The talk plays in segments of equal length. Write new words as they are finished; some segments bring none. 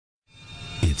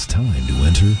It's time to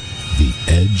enter the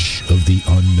edge of the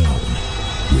unknown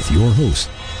with your host,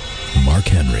 Mark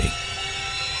Henry.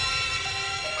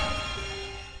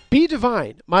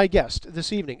 BDevine, my guest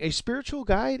this evening, a spiritual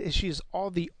guide. She is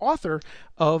the author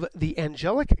of the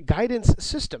Angelic Guidance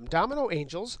System, Domino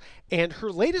Angels, and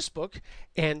her latest book,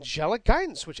 Angelic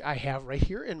Guidance, which I have right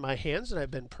here in my hands, and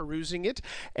I've been perusing it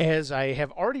as I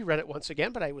have already read it once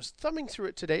again, but I was thumbing through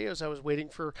it today as I was waiting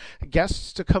for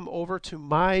guests to come over to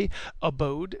my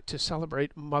abode to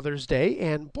celebrate Mother's Day,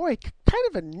 and boy, kind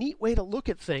of a neat way to look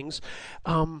at things.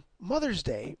 Mother's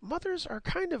Day. Mothers are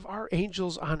kind of our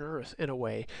angels on earth in a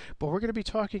way, but we're going to be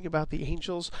talking about the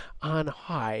angels on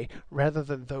high rather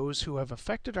than those who have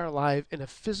affected our life in a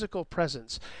physical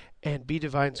presence. And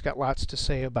BDevine's got lots to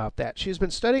say about that. She's been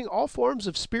studying all forms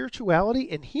of spirituality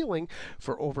and healing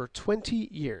for over 20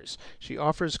 years. She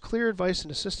offers clear advice and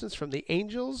assistance from the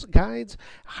angels, guides,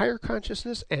 higher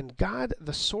consciousness, and God,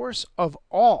 the source of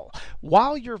all.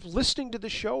 While you're listening to the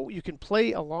show, you can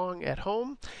play along at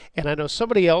home. And I know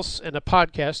somebody else in a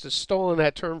podcast has stolen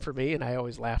that term for me, and I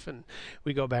always laugh and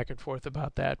we go back and forth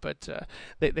about that. But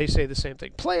they say the same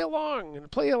thing. Play along and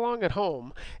play along at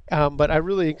home. But I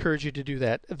really encourage you to do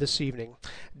that this evening.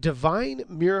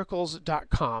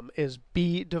 DevineMiracles.com is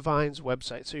BDevine's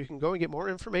website, so you can go and get more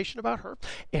information about her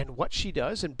and what she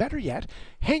does, and better yet,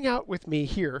 hang out with me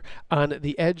here on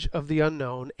the Edge of the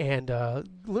Unknown and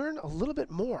learn a little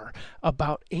bit more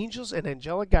about angels and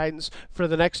angelic guidance for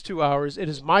the next 2 hours. It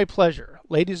is my pleasure,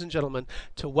 ladies and gentlemen,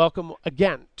 to welcome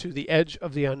again to the Edge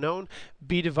of the Unknown,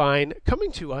 BDevine,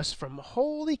 coming to us from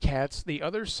holy cats, the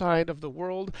other side of the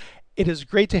world. It is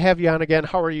great to have you on again.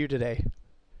 How are you today?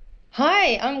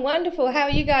 Hi, I'm wonderful. How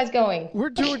are you guys going? We're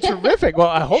doing terrific.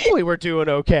 Well, hopefully we're doing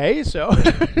okay. So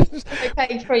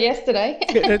okay for yesterday.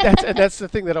 that's the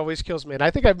thing that always kills me. And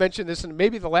I think I mentioned this, and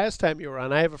maybe the last time you were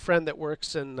on. I have a friend that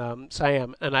works in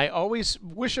Siam, and I always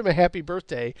wish him a happy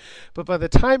birthday. But by the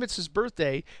time it's his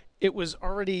birthday, it was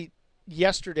already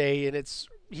yesterday, and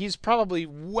he's probably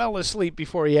well asleep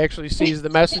before he actually sees the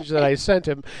message that I sent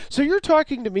him. So you're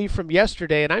talking to me from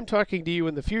yesterday, and I'm talking to you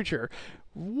in the future.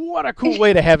 What a cool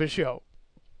way to have a show.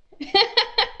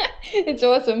 It's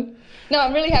awesome. No,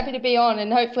 I'm really happy to be on,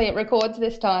 and hopefully it records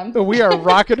this time. We are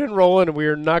rocking and rolling, and we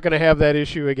are not going to have that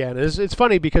issue again. It's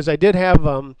funny because I did have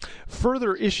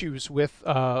further issues with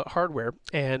hardware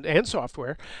and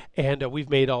software, and we've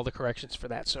made all the corrections for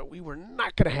that. So we were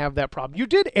not going to have that problem. You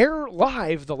did air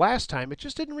live the last time. It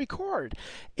just didn't record.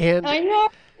 And I know.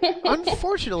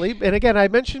 Unfortunately, and again, I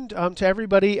mentioned to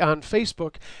everybody on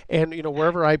Facebook and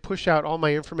wherever I push out all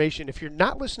my information, if you're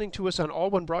not listening to us on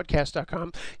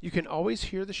allonebroadcast.com, you can always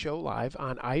hear the show live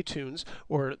on iTunes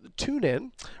or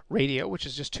TuneIn Radio, which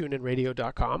is just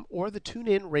tuneinradio.com, or the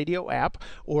TuneIn Radio app,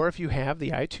 or if you have the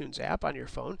iTunes app on your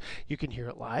phone, you can hear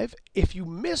it live. If you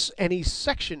miss any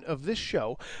section of this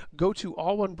show, go to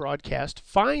All One Broadcast,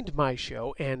 find my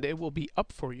show, and it will be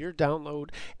up for your download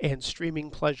and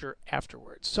streaming pleasure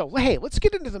afterwards. So, hey, let's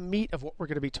get into the meat of what we're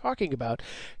going to be talking about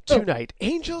tonight.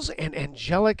 Angels and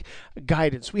angelic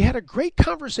guidance. We had a great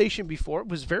conversation before. It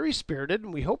was very spirited,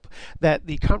 and we hope that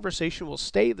the conversation will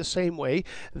stay the same way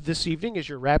this evening as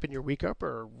you're wrapping your week up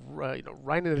or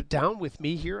writing it down with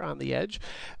me here on the Edge.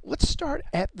 Let's start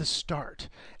at the start.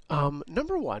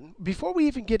 Number one, before we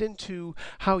even get into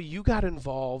how you got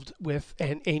involved with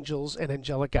angels and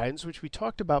angelic guidance, which we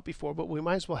talked about before, but we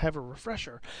might as well have a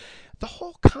refresher. The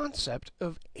whole concept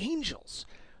of angels.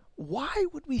 Why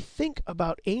would we think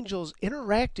about angels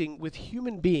interacting with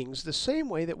human beings the same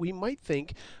way that we might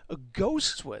think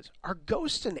ghosts would? Are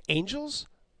ghosts and angels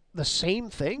the same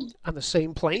thing on the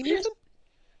same plane even?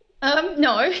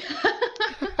 No.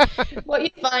 What you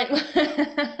find,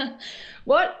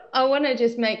 what I want to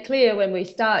just make clear when we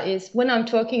start is when I'm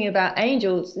talking about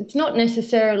angels, it's not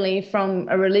necessarily from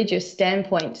a religious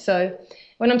standpoint. So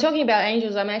when I'm talking about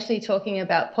angels, I'm actually talking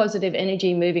about positive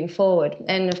energy moving forward.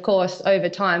 And of course, over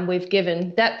time, we've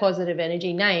given that positive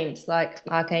energy names like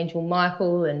Archangel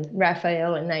Michael and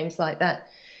Raphael and names like that.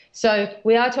 So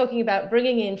we are talking about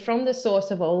bringing in from the source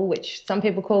of all, which some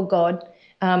people call God,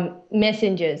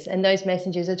 messengers, and those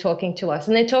messengers are talking to us,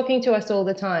 and they're talking to us all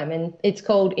the time, and it's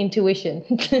called intuition.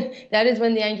 That is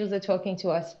when the angels are talking to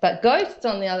us. But ghosts,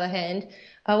 on the other hand,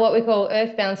 are what we call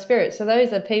earthbound spirits. So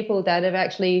those are people that have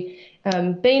actually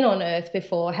been on earth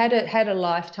before, had a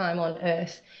lifetime on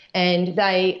earth, and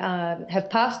they have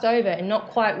passed over and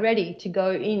not quite ready to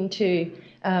go into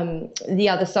the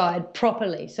other side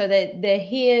properly. So they're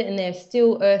here and they're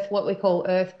still what we call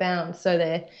earthbound. So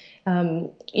they're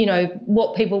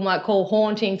what people might call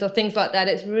hauntings or things like that.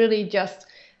 It's really just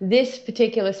this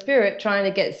particular spirit trying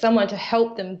to get someone to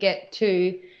help them get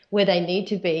to where they need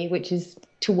to be, which is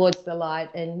towards the light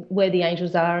and where the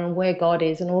angels are and where God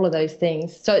is and all of those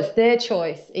things. So it's their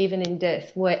choice, even in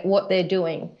death, what they're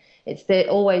doing. It's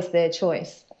always their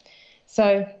choice.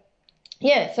 So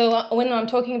yeah, so when I'm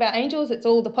talking about angels, it's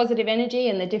all the positive energy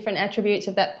and the different attributes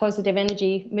of that positive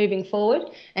energy moving forward.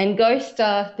 And ghosts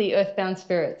are the earthbound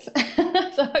spirits.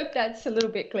 So I hope that's a little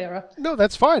bit clearer. No,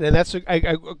 that's fine, and that's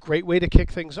a great way to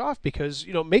kick things off because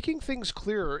making things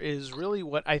clearer is really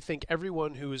what I think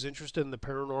everyone who is interested in the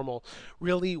paranormal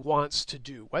really wants to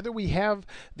do. Whether we have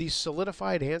these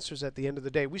solidified answers at the end of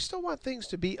the day, we still want things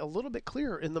to be a little bit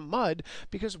clearer in the mud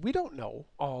because we don't know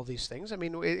all these things. I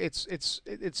mean, it's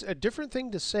a different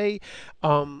thing to say,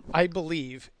 I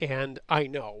believe and I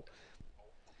know.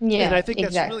 Yeah, And I think that's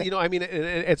exactly. really, I mean,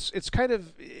 it's kind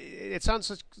of, it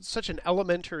sounds such an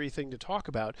elementary thing to talk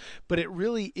about, but it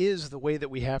really is the way that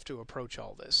we have to approach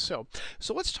all this. So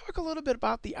let's talk a little bit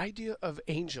about the idea of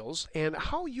angels and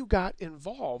how you got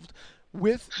involved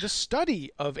with the study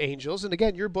of angels. And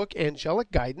again, your book,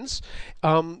 Angelic Guidance,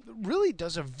 really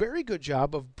does a very good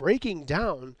job of breaking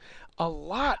down a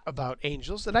lot about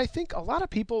angels that I think a lot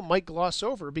of people might gloss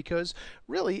over because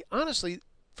really, honestly,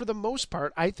 for the most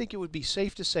part, I think it would be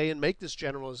safe to say and make this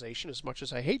generalization, as much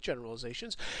as I hate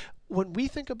generalizations, when we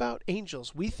think about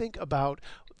angels, we think about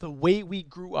the way we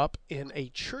grew up in a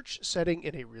church setting,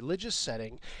 in a religious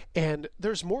setting, and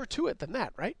there's more to it than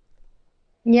that, right?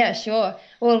 Yeah, sure.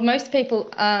 Well, most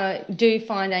people do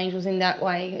find angels in that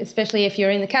way, especially if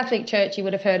you're in the Catholic Church. You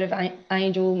would have heard of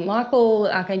Angel Michael,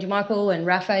 Archangel Michael, and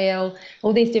Raphael,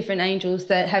 all these different angels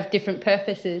that have different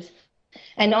purposes.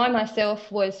 And I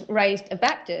myself was raised a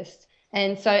Baptist.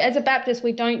 And so as a Baptist,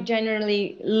 we don't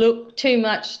generally look too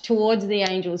much towards the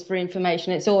angels for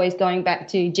information. It's always going back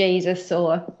to Jesus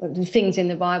or the things in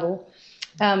the Bible.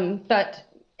 But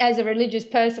as a religious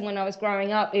person, when I was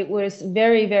growing up, it was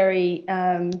very, very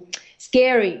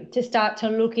scary to start to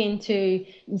look into,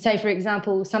 say, for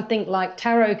example, something like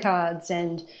tarot cards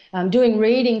and doing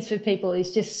readings for people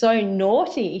is just so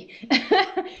naughty,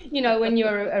 when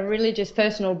you're a religious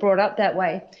person or brought up that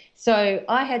way. So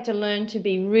I had to learn to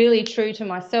be really true to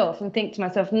myself and think to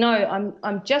myself, no,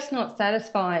 I'm just not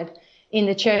satisfied in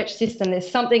the church system. There's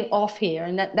something off here.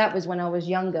 And that was when I was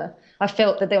younger. I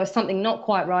felt that there was something not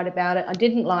quite right about it. I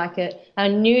didn't like it. I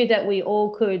knew that we all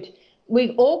could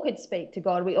speak to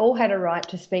God. We all had a right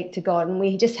to speak to God, and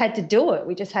we just had to do it.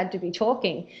 We just had to be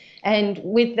talking. And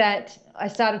with that, I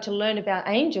started to learn about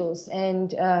angels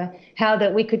and how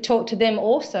that we could talk to them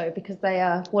also, because they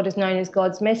are what is known as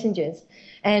God's messengers.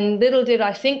 And little did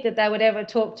I think that they would ever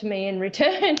talk to me in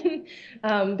return,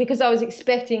 because I was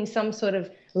expecting some sort of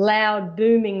loud,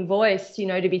 booming voice,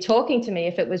 to be talking to me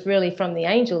if it was really from the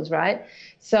angels, right?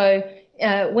 So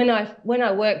when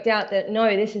I worked out that,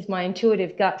 no, this is my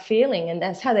intuitive gut feeling and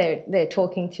that's how they're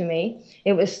talking to me,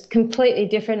 it was completely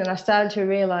different. And I started to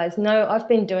realize, no, I've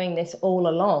been doing this all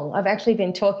along. I've actually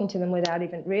been talking to them without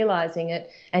even realizing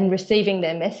it and receiving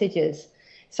their messages.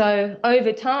 So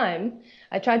over time,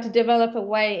 I tried to develop a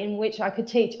way in which I could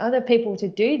teach other people to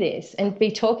do this and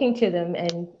be talking to them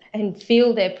and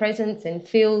feel their presence and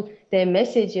feel their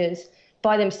messages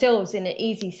by themselves in an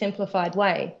easy, simplified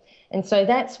way. And so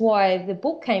that's why the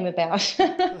book came about.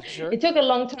 Sure. It took a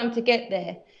long time to get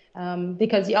there,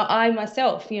 because I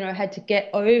myself, had to get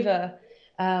over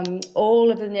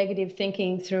all of the negative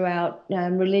thinking throughout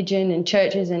religion and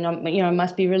churches, and I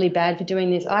must be really bad for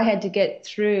doing this. I had to get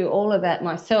through all of that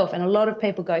myself, and a lot of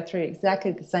people go through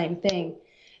exactly the same thing,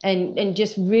 and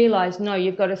just realize, no,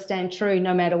 you've got to stand true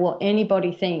no matter what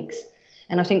anybody thinks.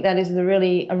 And I think that is a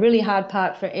really hard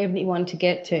part for everyone to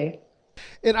get to.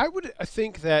 And I would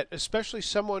think that especially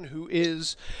someone who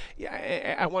is,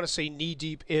 I want to say, knee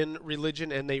deep in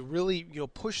religion, and they really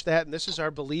push that, and this is our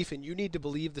belief, and you need to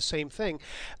believe the same thing.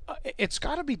 It's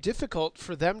got to be difficult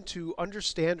for them to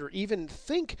understand or even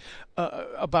think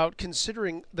about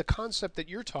considering the concept that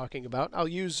you're talking about. I'll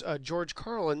use George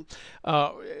Carlin,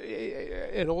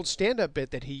 an old stand-up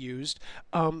bit that he used.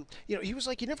 He was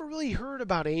like, you never really heard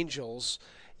about angels.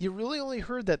 You really only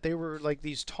heard that they were like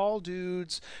these tall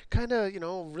dudes, kind of,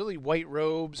 really white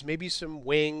robes, maybe some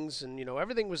wings, and,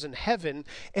 everything was in heaven.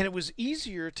 And it was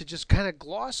easier to just kind of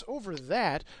gloss over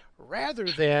that rather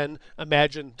than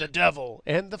imagine the devil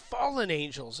and the fallen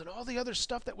angels and all the other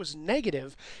stuff that was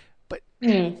negative. But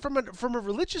from a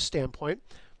religious standpoint,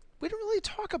 we don't really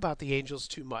talk about the angels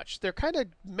too much. They're kind of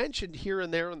mentioned here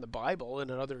and there in the Bible and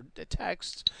in other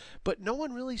texts, but no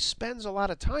one really spends a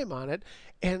lot of time on it.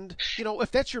 And,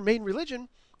 if that's your main religion,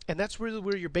 and that's really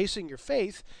where you're basing your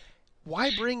faith,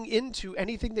 why bring into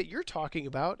anything that you're talking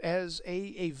about as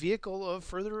a vehicle of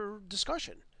further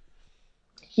discussion?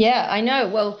 Yeah, I know.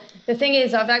 Well, the thing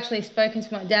is, I've actually spoken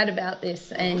to my dad about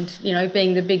this, and,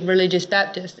 being the big religious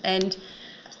Baptist, and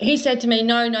he said to me,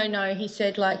 no, no, no. He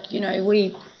said, like,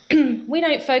 we we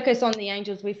don't focus on the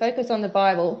angels, we focus on the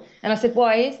Bible. And I said,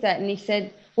 why is that? And he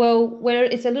said, well,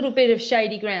 it's a little bit of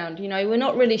shady ground. We're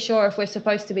not really sure if we're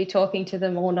supposed to be talking to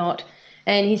them or not.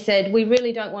 And he said, we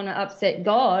really don't want to upset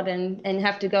God and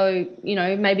have to go,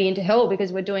 maybe into hell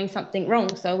because we're doing something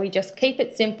wrong. So we just keep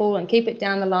it simple and keep it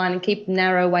down the line and keep a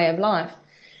narrow way of life.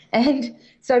 And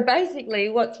so basically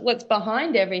what's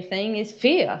behind everything is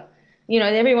fear.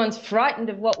 Everyone's frightened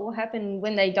of what will happen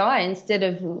when they die instead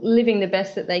of living the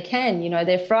best that they can.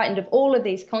 They're frightened of all of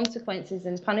these consequences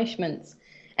and punishments,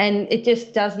 and it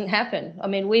just doesn't happen. I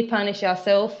mean, we punish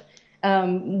ourselves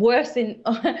worse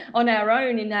on our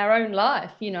own in our own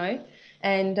life,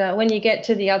 And when you get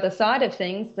to the other side of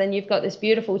things, then you've got this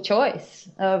beautiful choice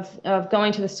of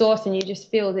going to the source, and you just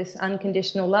feel this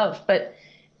unconditional love. But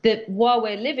that while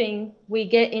we're living, we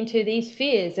get into these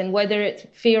fears, and whether it's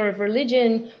fear of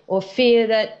religion or fear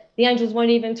that the angels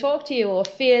won't even talk to you, or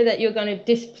fear that you're going to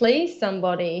displease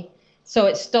somebody, so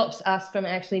it stops us from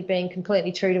actually being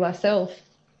completely true to ourselves.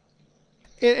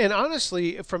 And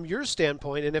honestly, from your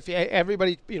standpoint, and if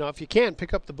everybody, if you can,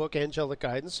 pick up the book, Angelic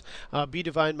Guidance. Be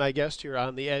Divine, my guest here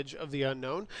on the Edge of the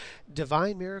Unknown.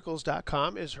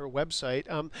 DevineMiracles.com is her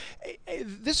website.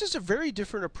 This is a very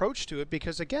different approach to it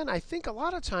because, again, I think a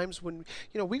lot of times when,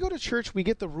 we go to church, we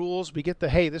get the rules, we get the,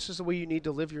 hey, this is the way you need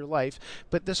to live your life.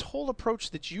 But this whole approach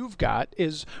that you've got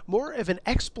is more of an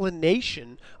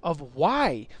explanation of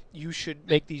why you should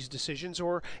make these decisions,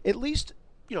 or at least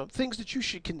things that you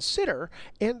should consider,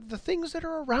 and the things that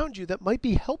are around you that might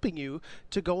be helping you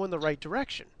to go in the right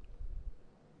direction.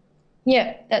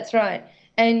 Yeah, that's right.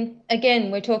 And again,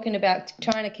 we're talking about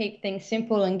trying to keep things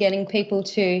simple and getting people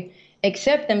to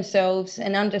accept themselves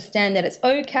and understand that it's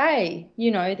okay.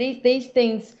 These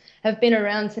things have been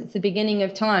around since the beginning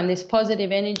of time, this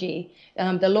positive energy,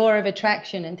 the law of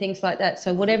attraction and things like that.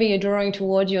 So whatever you're drawing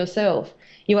towards yourself,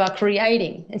 you are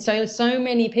creating. And so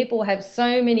many people have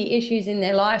so many issues in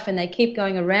their life, and they keep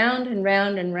going around and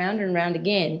round and round and round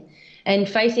again and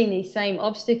facing these same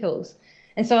obstacles.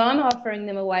 And so I'm offering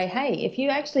them a way, hey, if you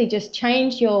actually just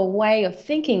change your way of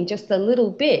thinking just a little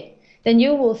bit, then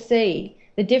you will see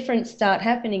the difference start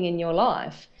happening in your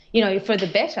life, for the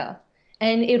better.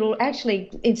 And it'll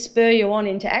actually spur you on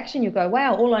into action. You go,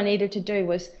 wow, all I needed to do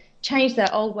was change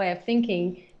that old way of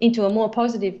thinking into a more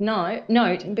positive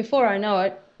note. And before I know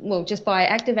it, well, just by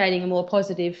activating a more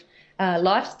positive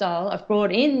lifestyle, I've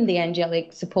brought in the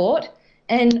angelic support,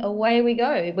 and away we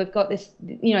go. We've got this,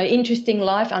 interesting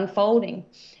life unfolding.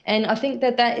 And I think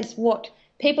that is what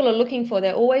people are looking for.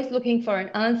 They're always looking for an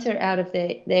answer out of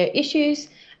their issues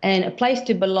and a place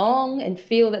to belong and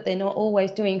feel that they're not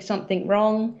always doing something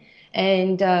wrong.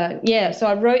 And so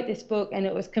I wrote this book, and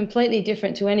it was completely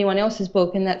different to anyone else's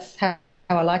book, and that's how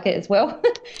I like it as well.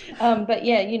 But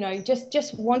yeah,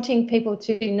 just wanting people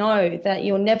to know that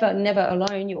you're never, never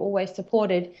alone. You're always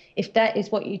supported if that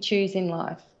is what you choose in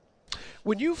life.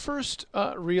 When you first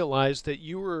realized that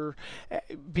you were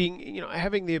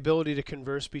having the ability to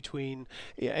converse between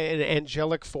an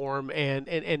angelic form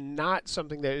and not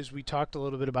something that, as we talked a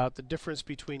little bit about, the difference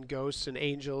between ghosts and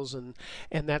angels and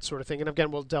that sort of thing, and again,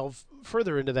 we'll delve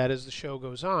further into that as the show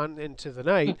goes on into the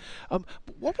night.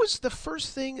 What was the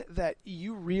first thing that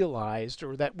you realized,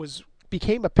 or that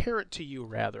became apparent to you,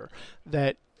 rather,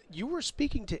 that you were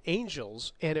speaking to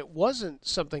angels, and it wasn't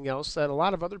something else that a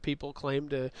lot of other people claim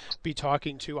to be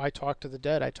talking to? I talk to the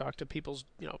dead. I talk to people's,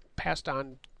 passed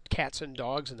on cats and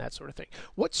dogs and that sort of thing.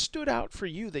 What stood out for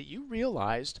you that you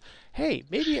realized, hey,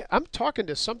 maybe I'm talking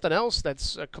to something else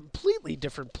that's a completely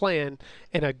different plan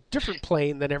and a different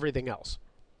plane than everything else?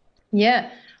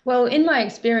 Yeah. Well, in my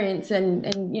experience and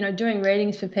doing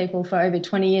readings for people for over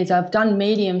 20 years, I've done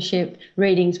mediumship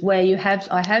readings where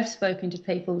I have spoken to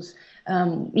people's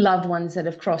loved ones that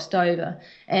have crossed over,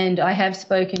 and I have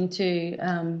spoken to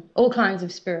all kinds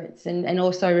of spirits and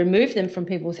also removed them from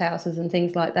people's houses and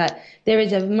things like that. There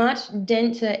is a much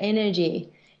denser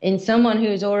energy in someone who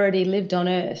has already lived on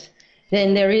earth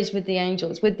than there is with the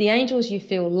angels. With the angels, you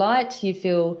feel light, you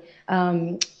feel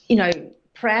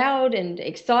proud and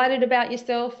excited about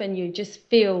yourself, and you just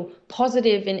feel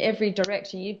positive in every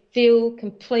direction. You feel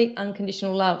complete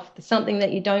unconditional love, something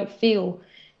that you don't feel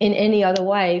in any other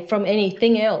way from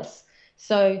anything else.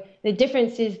 So the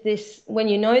difference is this: when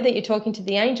you know that you're talking to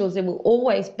the angels, there will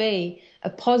always be a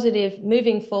positive,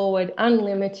 moving forward,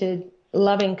 unlimited,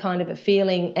 loving kind of a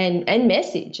feeling and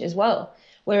message as well.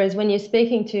 Whereas when you're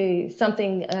speaking to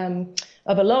something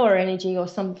of a lower energy or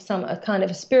some kind of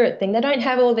a spirit thing, they don't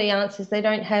have all the answers. They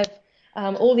don't have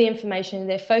all the information.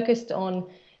 They're focused on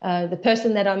the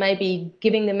person that I may be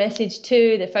giving the message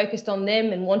to. They're focused on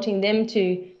them and wanting them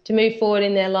to move forward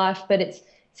in their life, but it's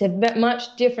a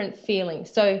much different feeling.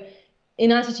 So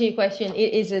in answer to your question,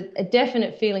 it is a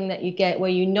definite feeling that you get where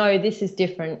you know this is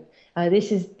different.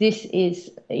 This is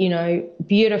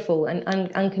beautiful and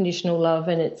unconditional love,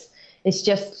 and it's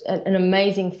just an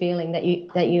amazing feeling that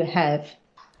you have.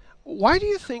 Why do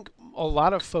you think a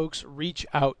lot of folks reach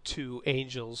out to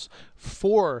angels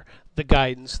for the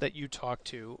guidance that you talk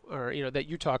to, or that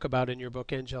you talk about in your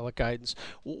book, Angelic Guidance?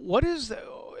 What is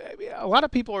a lot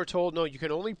of people are told, no, you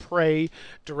can only pray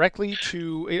directly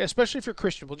to, especially if you're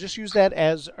Christian. We'll just use that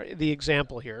as the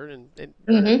example here,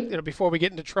 and before we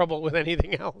get into trouble with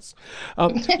anything else,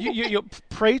 you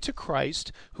pray to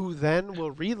Christ, who then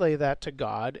will relay that to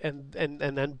God, and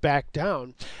then back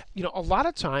down. A lot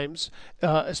of times,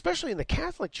 especially in the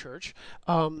Catholic Church,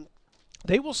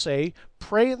 they will say,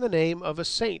 pray in the name of a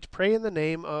saint, pray in the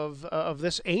name of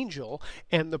this angel,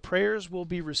 and the prayers will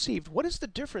be received. What is the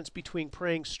difference between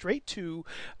praying straight to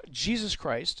Jesus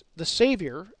Christ, the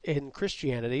Savior in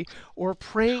Christianity, or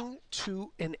praying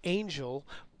to an angel,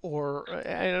 or,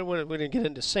 I don't want to get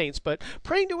into saints, but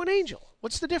praying to an angel?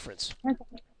 What's the difference?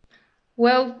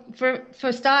 Well,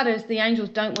 for starters, the angels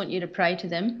don't want you to pray to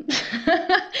them.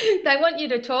 They want you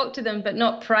to talk to them, but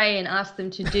not pray and ask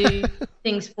them to do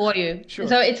things for you. Sure.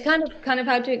 So it's kind of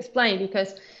hard to explain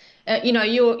because,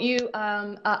 you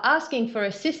are asking for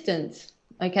assistance.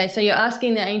 Okay, so you're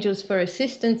asking the angels for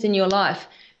assistance in your life.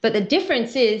 But the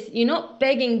difference is you're not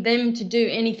begging them to do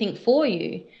anything for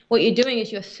you. What you're doing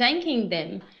is you're thanking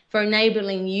them for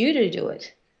enabling you to do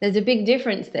it. There's a big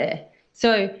difference there.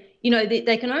 So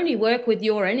they can only work with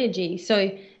your energy. So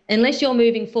unless you're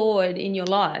moving forward in your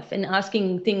life and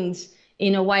asking things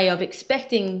in a way of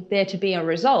expecting there to be a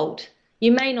result,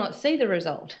 you may not see the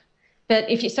result. But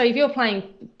if you're playing,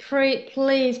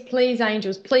 please,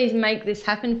 angels, please make this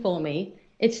happen for me,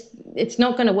 it's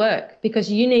not going to work,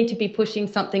 because you need to be pushing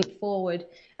something forward.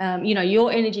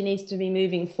 Your energy needs to be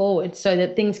moving forward so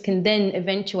that things can then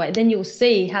eventuate. Then you'll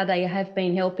see how they have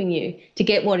been helping you to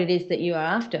get what it is that you are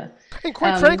after. And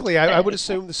quite frankly, I would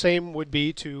assume the same would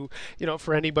be to,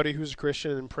 for anybody who's a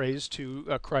Christian and prays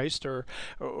to Christ or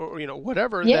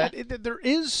whatever, that there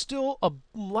is still a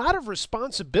lot of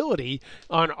responsibility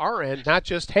on our end, not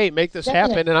just, hey, make this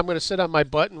happen and I'm going to sit on my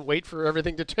butt and wait for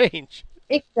everything to change.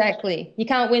 Exactly. You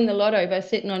can't win the lotto by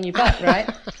sitting on your butt, right?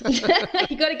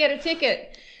 You got to get a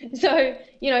ticket. So,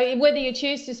 whether you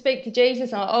choose to speak to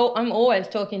Jesus, I'm always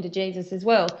talking to Jesus as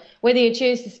well. Whether you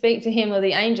choose to speak to him or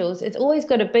the angels, it's always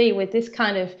got to be with this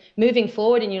kind of moving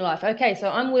forward in your life. Okay,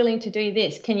 so I'm willing to do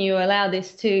this. Can you allow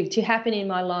this to happen in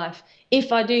my life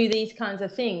if I do these kinds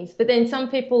of things? But then some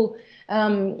people,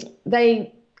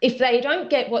 if they don't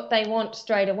get what they want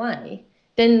straight away,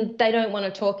 then they don't want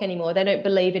to talk anymore. They don't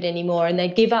believe it anymore, and they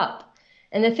give up.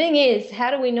 And the thing is, how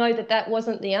do we know that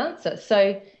wasn't the answer?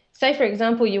 So say, for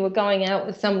example, you were going out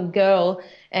with some girl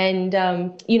and,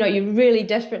 you really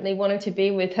desperately wanted to be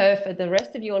with her for the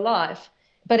rest of your life,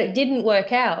 but it didn't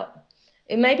work out.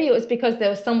 Maybe it was because there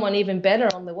was someone even better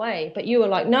on the way, but you were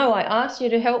like, no, I asked you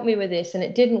to help me with this and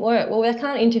it didn't work. Well, I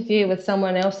can't interfere with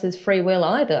someone else's free will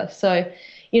either. So,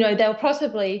 they were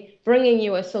possibly bringing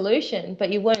you a solution,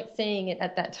 but you weren't seeing it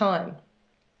at that time.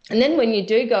 And then when you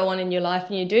do go on in your life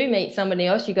and you do meet somebody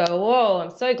else, you go, whoa,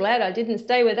 I'm so glad I didn't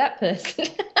stay with that person.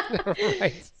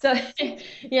 Right. So,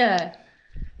 yeah.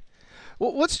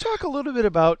 Well, let's talk a little bit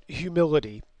about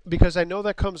humility, because I know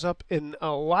that comes up in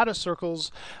a lot of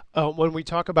circles when we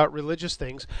talk about religious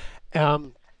things.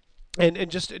 And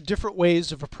just different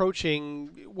ways of approaching,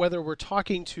 whether we're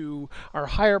talking to our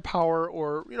higher power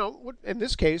or, in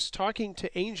this case, talking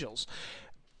to angels.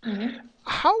 Mm-hmm.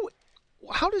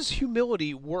 How does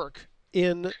humility work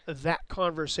in that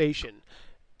conversation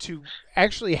to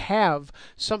actually have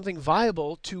something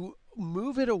viable to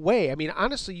move it away? I mean,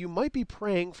 honestly, you might be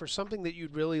praying for something that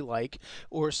you'd really like,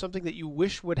 or something that you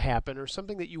wish would happen, or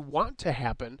something that you want to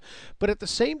happen, but at the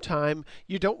same time,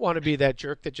 you don't want to be that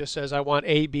jerk that just says, I want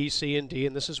A, B, C, and D,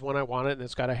 and this is when I want it, and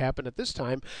it's got to happen at this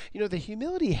time. The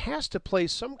humility has to play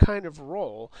some kind of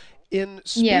role in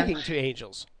speaking to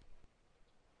angels.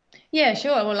 Yeah,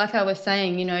 sure. Well, like I was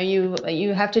saying,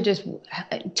 you have to just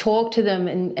talk to them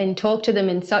and talk to them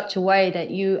in such a way that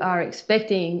you are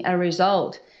expecting a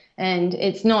result. And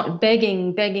it's not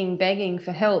begging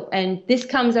for help. And this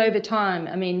comes over time.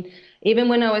 I mean, even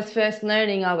when I was first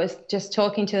learning, I was just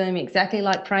talking to them exactly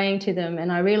like praying to them.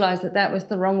 And I realized that was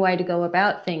the wrong way to go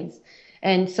about things.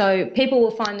 And so people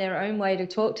will find their own way to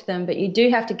talk to them, but you do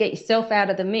have to get yourself out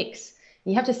of the mix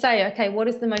You have to say, okay, what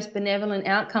is the most benevolent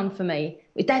outcome for me?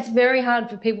 That's very hard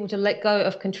for people to let go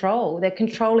of control. They're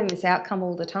controlling this outcome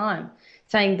all the time,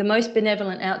 saying the most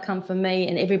benevolent outcome for me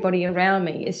and everybody around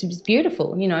me is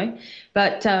beautiful, you know.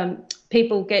 But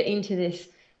people get into this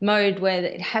mode where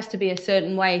it has to be a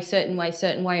certain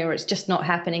way, or it's just not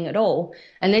happening at all.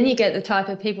 And then you get the type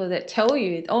of people that tell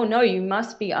you, oh, no, you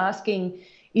must be asking,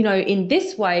 you know, in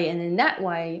this way and in that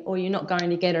way, or you're not going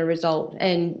to get a result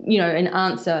and, you know, an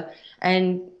answer.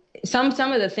 And some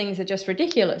of the things are just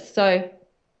ridiculous. So,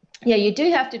 yeah, you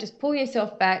do have to just pull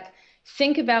yourself back,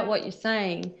 think about what you're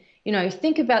saying, you know,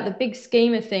 think about the big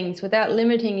scheme of things without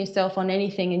limiting yourself on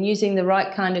anything, and using the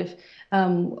right kind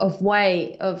of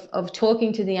way of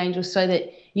talking to the angels so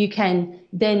that you can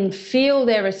then feel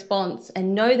their response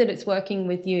and know that it's working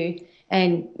with you,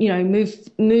 and, you know,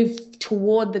 move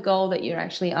toward the goal that you're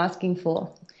actually asking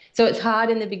for. So it's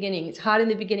hard in the beginning. It's hard in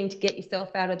the beginning to get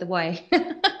yourself out of the way.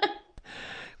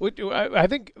 I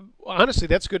think, honestly,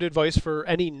 that's good advice for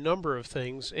any number of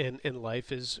things in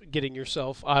life, is getting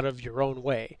yourself out of your own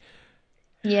way.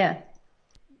 Yeah.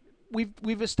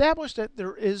 We've established that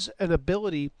there is an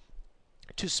ability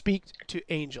to speak to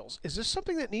angels. Is this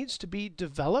something that needs to be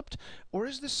developed, or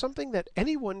is this something that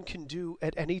anyone can do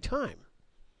at any time?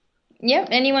 Yep,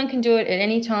 anyone can do it at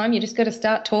any time. You just got to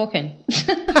start talking.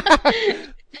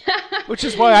 Which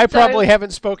is why I probably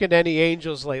haven't spoken to any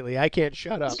angels lately. I can't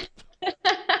shut up.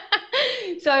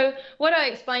 So what I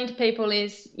explain to people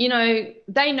is, you know,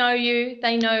 they know you,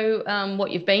 they know what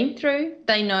you've been through.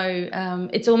 They know,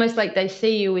 it's almost like they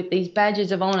see you with these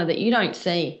badges of honor that you don't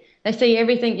see. They see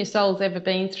everything your soul's ever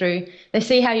been through. They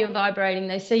see how you're vibrating.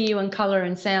 They see you in color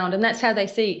and sound, and that's how they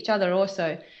see each other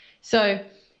also. So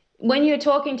when you're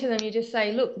talking to them, you just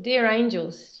say, look, dear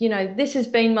angels, you know, this has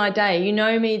been my day. You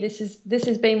know me. This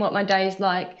has been what my day is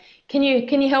like. Can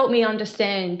you help me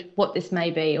understand what this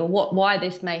may be, or why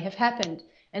this may have happened?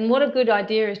 And what a good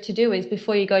idea is to do is,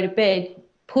 before you go to bed,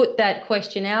 put that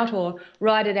question out or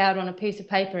write it out on a piece of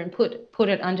paper and put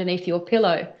it underneath your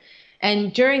pillow.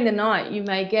 And during the night, you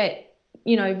may get,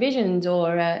 you know, visions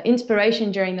or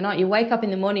inspiration during the night. You wake up in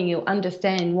the morning, you'll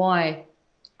understand why,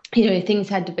 you know, things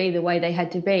had to be the way they had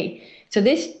to be. So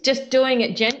this, just doing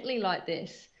it gently like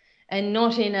this, and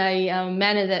not in a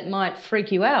manner that might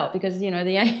freak you out, because, you know,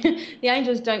 the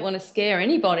angels don't want to scare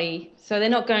anybody, so they're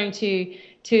not going to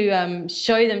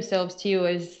show themselves to you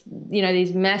as, you know,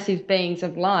 these massive beings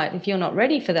of light if you're not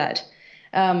ready for that.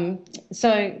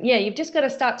 So yeah, you've just got to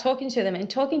start talking to them, and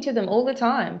talking to them all the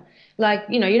time. Like,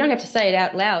 you know, you don't have to say it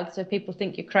out loud so people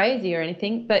think you're crazy or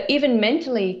anything, but even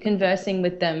mentally conversing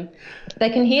with them, they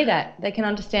can hear that, they can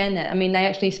understand that. I mean, they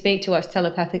actually speak to us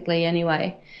telepathically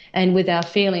anyway, and with our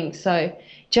feelings. So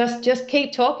just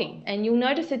keep talking, and you'll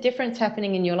notice a difference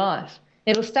happening in your life.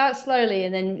 It'll start slowly,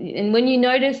 and when you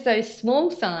notice those small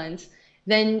signs,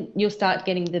 then you'll start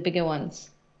getting the bigger ones.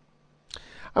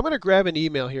 I'm going to grab an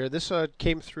email here. This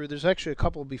came through. There's actually a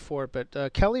couple before,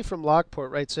 but Kelly from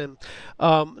Lockport writes in,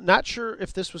 not sure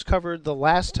if this was covered the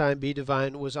last time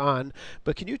BDevine was on,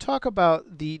 but can you talk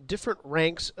about the different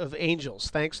ranks of angels?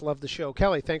 Thanks. Love the show.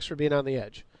 Kelly, thanks for being on the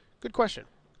edge. Good question.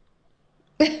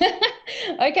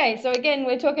 Okay, so again,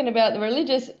 we're talking about the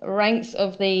religious ranks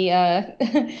of the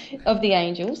of the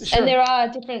angels, Sure. And there are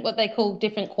what they call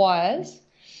different choirs.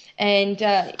 And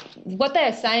what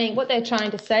they're saying, what they're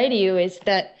trying to say to you is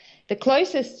that the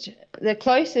closest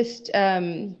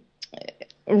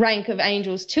rank of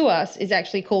angels to us is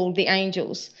actually called the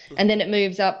angels, and then it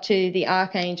moves up to the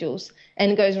archangels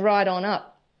and goes right on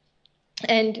up.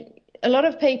 And a lot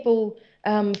of people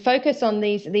focus on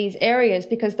these areas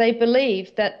because they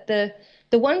believe that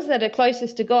the ones that are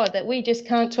closest to God, that we just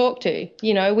can't talk to,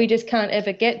 you know, we just can't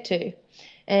ever get to.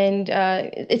 And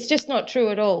it's just not true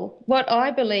at all. What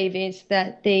I believe is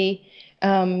that the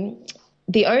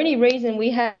only reason we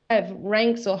have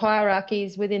ranks or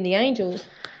hierarchies within the angels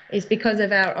is because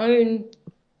of our own,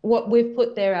 what we've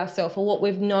put there ourselves, or what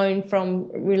we've known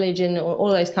from religion, or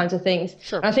all those kinds of things.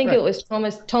 Sure. I think It was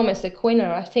Thomas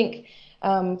Aquinas, I think,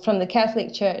 from the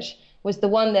Catholic Church, was the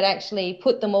one that actually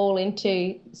put them all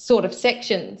into sort of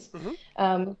sections.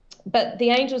 Mm-hmm. But the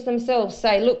angels themselves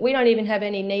say, look, we don't even have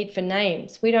any need for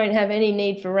names. We don't have any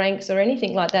need for ranks or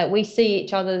anything like that. We see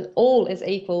each other all as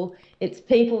equal. It's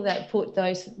people that put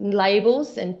those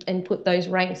labels and put those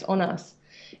ranks on us.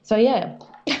 So, yeah.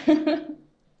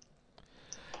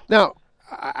 Now,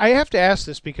 I have to ask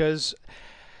this because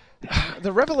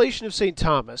the revelation of St.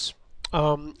 Thomas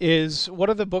is one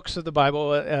of the books of the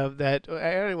Bible that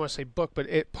I don't even want to say book, but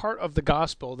part of the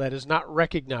gospel that is not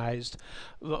recognized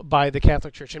by the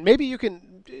Catholic Church. And maybe you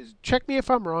can check me if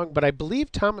I'm wrong, but I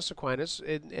believe Thomas Aquinas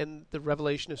in the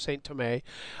Revelation of Saint Thomas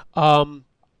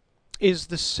is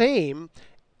the same.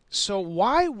 So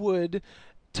why would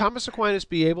Thomas Aquinas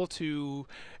be able to,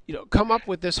 come up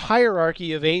with this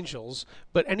hierarchy of angels,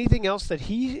 but anything else that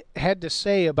he had to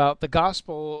say about the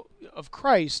gospel of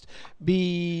Christ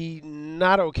be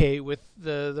not okay with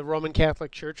the Roman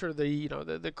Catholic Church or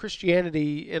the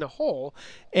Christianity in a whole?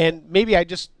 And maybe I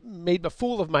just made a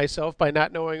fool of myself by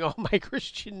not knowing all my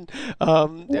Christian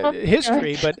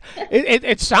history, but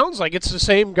it sounds like it's the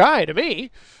same guy to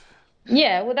me.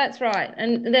 Yeah, well, that's right.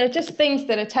 And there are just things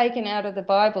that are taken out of the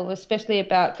Bible, especially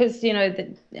about, because,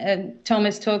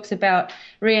 Thomas talks about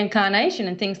reincarnation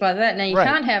and things like that. Now, you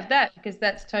can't have that because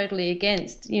that's totally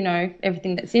against,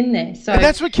 everything that's in there. So and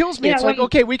that's what kills me. It's like,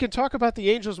 okay, we can talk about the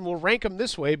angels and we'll rank them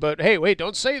this way, but hey, wait,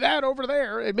 don't say that over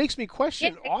there. It makes me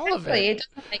question all of it. It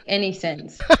doesn't make any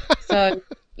sense. So...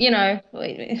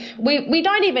 we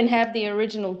don't even have the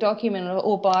original document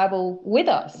or Bible with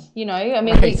us, I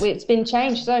mean, it's been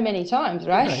changed so many times,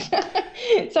 right?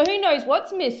 So who knows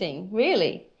what's missing,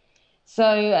 really? So,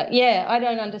 I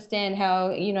don't understand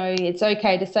how, it's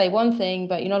okay to say one thing,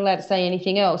 but you're not allowed to say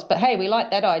anything else. But, hey, we like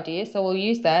that idea, so we'll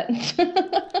use that.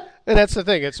 And that's the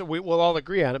thing. We'll all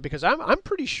agree on it because I'm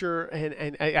pretty sure,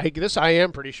 and I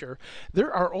am pretty sure,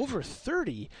 there are over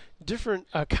 30 different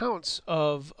accounts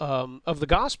of the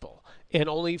gospel, and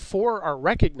only 4 are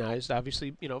recognized,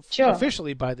 obviously,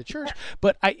 officially by the church.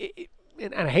 But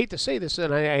and I hate to say this,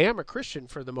 and I am a Christian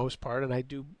for the most part, and I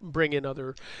do bring in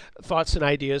other thoughts and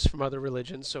ideas from other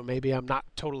religions, so maybe I'm not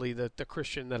totally the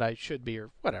Christian that I should be,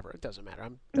 or whatever. It doesn't matter.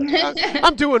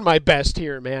 I'm doing my best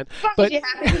here, man. But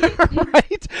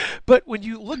right. But when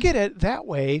you look at it that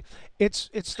way, it's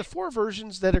the 4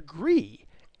 versions that agree.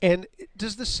 And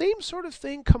does the same sort of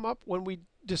thing come up when we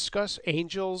discuss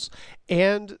angels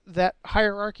and that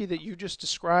hierarchy that you just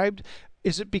described?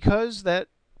 Is it because that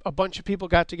a bunch of people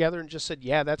got together and just said,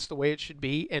 yeah, that's the way it should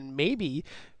be, and maybe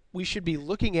we should be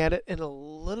looking at it in a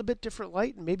little bit different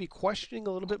light and maybe questioning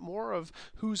a little bit more of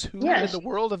who's who in the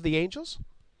world of the angels?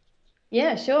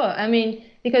 Yeah, sure. I mean,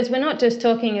 because we're not just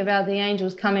talking about the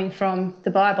angels coming from the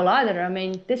Bible either. I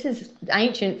mean, this is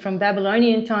ancient, from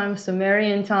Babylonian times,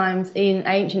 Sumerian times, in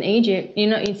ancient Egypt.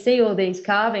 You see all these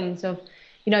carvings of,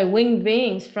 winged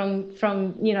beings from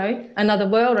another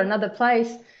world or another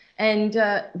place. And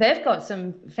they've got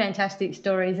some fantastic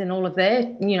stories in all of their,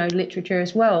 literature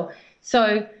as well.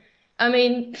 So, I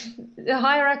mean, the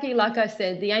hierarchy, like I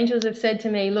said, the angels have said to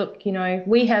me, look,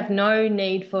 we have no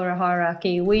need for a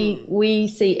hierarchy. We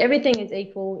see everything as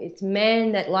equal. It's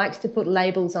man that likes to put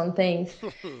labels on things.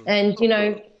 And,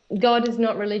 God is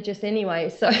not religious anyway.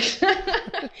 So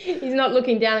he's not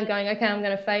looking down and going, okay, I'm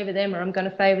going to favor them, or I'm going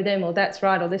to favor them, or that's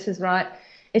right, or this is right.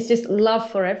 It's just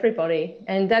love for everybody.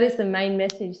 And that is the main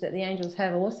message that the angels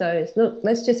have also, is, look,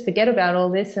 let's just forget about all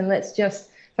this and let's just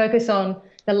focus on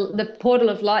the portal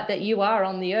of light that you are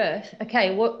on the earth.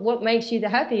 Okay, what makes you the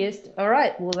happiest? All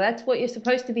right, well, that's what you're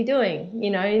supposed to be doing.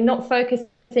 You're not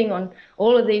focusing on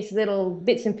all of these little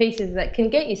bits and pieces that can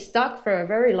get you stuck for a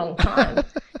very long time.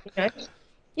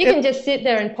 You can just sit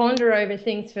there and ponder over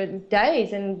things for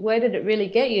days, and where did it really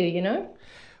get you,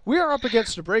 We are up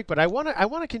against a break, but I want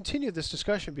to continue this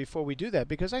discussion before we do that,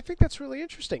 because I think that's really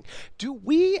interesting. Do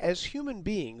we as human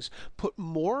beings put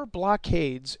more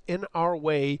blockades in our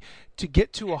way to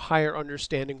get to a higher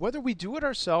understanding, whether we do it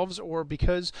ourselves or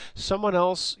because someone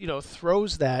else,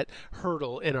 throws that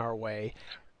hurdle in our way?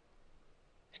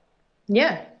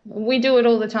 Yeah, we do it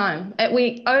all the time.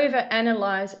 We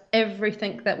overanalyze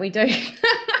everything that we do.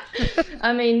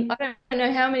 I mean, I don't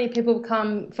know how many people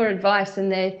come for advice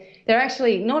and they're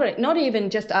actually not even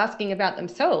just asking about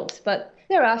themselves, but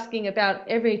they're asking about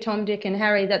every Tom, Dick and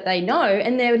Harry that they know,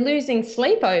 and they're losing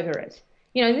sleep over it.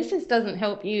 This doesn't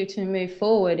help you to move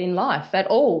forward in life at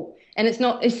all. And it's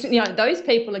those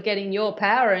people are getting your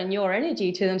power and your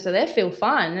energy to them, so they feel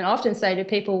fine. And I often say to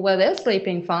people, well, they're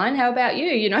sleeping fine. How about you?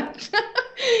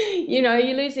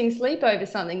 You're losing sleep over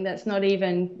something that's not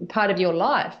even part of your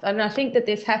life. And I think that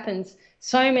this happens.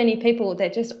 So many people, they're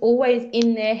just always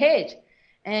in their head.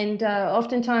 And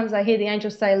oftentimes I hear the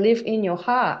angels say, live in your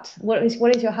heart. What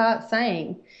is your heart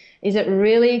saying? Is it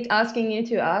really asking you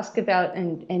to ask about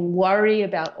and worry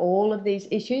about all of these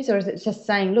issues? Or is it just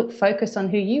saying, look, focus on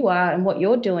who you are and what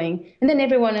you're doing, and then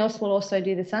everyone else will also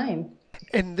do the same?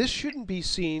 And this shouldn't be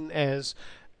seen as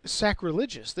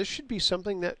sacrilegious. This should be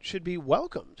something that should be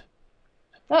welcomed.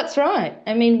 That's right.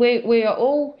 I mean, we are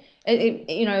all,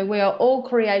 we are all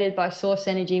created by source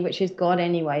energy, which is God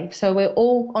anyway. So we're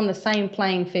all on the same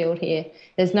playing field here.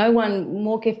 There's no one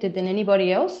more gifted than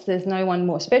anybody else. There's no one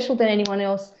more special than anyone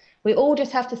else. We all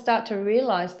just have to start to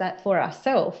realize that for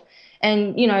ourselves.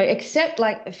 And, accept,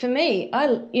 like, for me,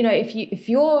 if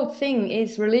your thing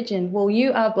is religion, well,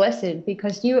 you are blessed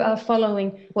because you are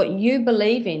following what you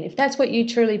believe in. If that's what you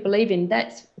truly believe in,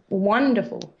 that's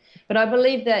wonderful. But I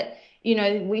believe that,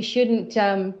 we shouldn't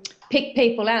pick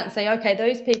people out and say, okay,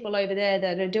 those people over there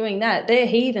that are doing that, they're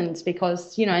heathens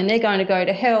because, and they're going to go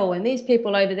to hell. And these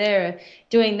people over there are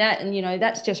doing that. And,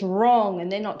 that's just wrong.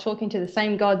 And they're not talking to the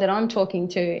same God that I'm talking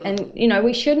to. And,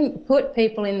 we shouldn't put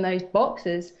people in those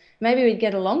boxes. Maybe we'd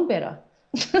get along better.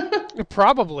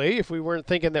 Probably, if we weren't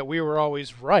thinking that we were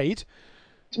always right.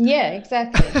 Yeah,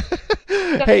 exactly.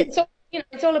 So Hey.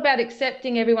 it's all about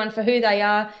accepting everyone for who they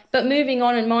are, but moving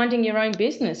on and minding your own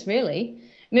business, really.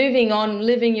 Moving on,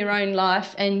 living your own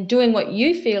life and doing what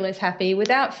you feel is happy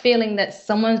without feeling that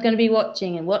someone's going to be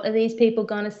watching and what are these people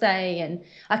going to say, and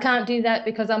I can't do that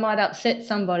because I might upset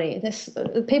somebody. There's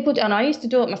people, and I used to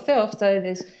do it myself, so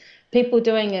there's people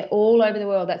doing it all over the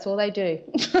world. That's all they do.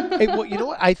 Hey, well, you know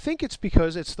what? I think it's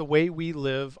because it's the way we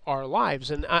live our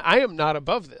lives. And I am not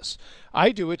above this.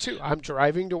 I do it too. I'm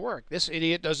driving to work. This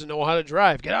idiot doesn't know how to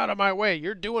drive. Get out of my way.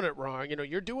 You're doing it wrong.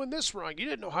 You're doing this wrong. You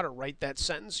didn't know how to write that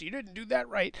sentence. You didn't do that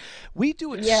right. We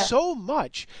do it so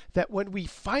much that when we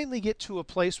finally get to a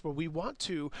place where we want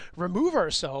to remove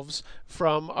ourselves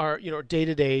from our,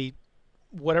 day-to-day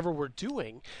whatever we're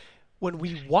doing, when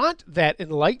we want that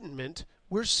enlightenment,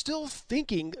 we're still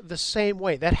thinking the same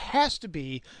way. That has to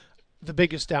be the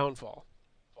biggest downfall.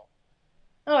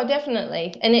 Oh,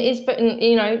 definitely. And it is, but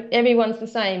everyone's the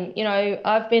same.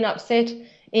 I've been upset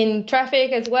in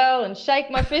traffic as well and shake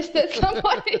my fist at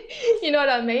somebody. You know what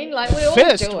I mean? Like, we all do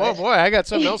it. Oh boy, I got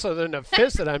something else other than a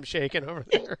fist that I'm shaking over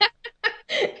there.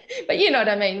 But you know what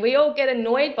I mean? We all get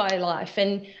annoyed by life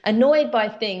and annoyed by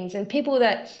things, and people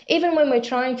that, even when we're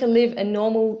trying to live a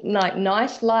normal, like,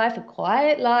 nice life, a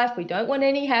quiet life, we don't want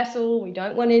any hassle, we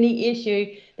don't want any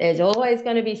issue, there's always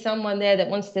going to be someone there that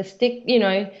wants to stick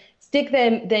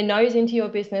their nose into your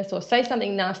business or say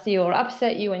something nasty or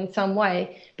upset you in some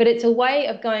way. But it's a way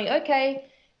of going, okay,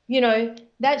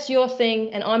 that's your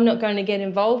thing and I'm not going to get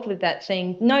involved with that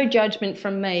thing. No judgment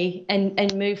from me,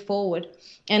 and move forward.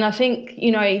 And I think,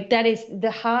 that is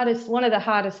one of the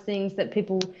hardest things that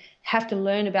people have to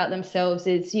learn about themselves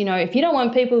is, if you don't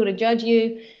want people to judge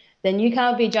you, then you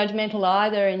can't be judgmental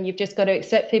either. And you've just got to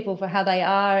accept people for how they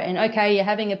are. And okay, you're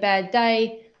having a bad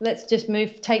day. Let's just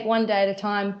take one day at a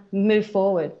time, move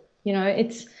forward.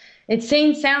 It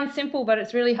sounds simple, but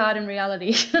it's really hard in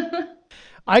reality.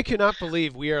 I cannot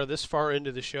believe we are this far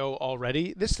into the show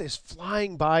already. This is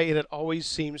flying by, and it always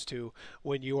seems to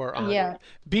when you are on. Yeah.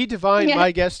 BDevine,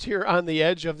 my guest here on the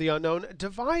Edge of the Unknown,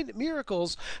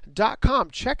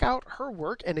 DevineMiracles.com. Check out her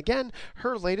work, and again,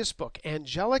 her latest book,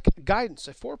 Angelic Guidance,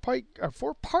 a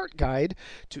four-part guide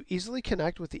to easily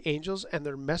connect with the angels and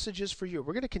their messages for you.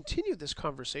 We're going to continue this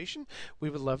conversation. We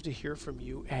would love to hear from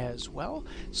you as well.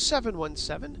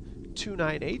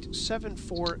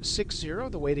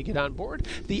 717-298-7460, the way to get on board.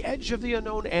 The Edge of the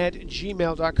Unknown at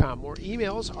gmail.com. More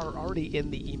emails are already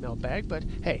in the email bag, but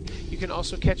hey, you can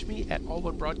also catch me at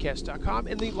allonebroadcast.com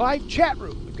in the live chat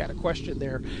room. We've got a question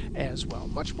there as well.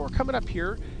 Much more coming up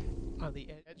here on the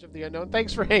Edge of the Unknown.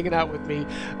 Thanks for hanging out with me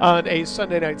on a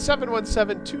Sunday night.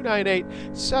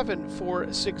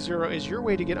 717-298-7460 is your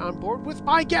way to get on board with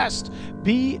my guest,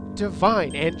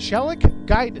 BDevine, Angelic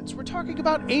Guidance. We're talking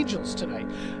about angels tonight.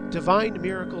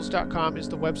 DevineMiracles.com is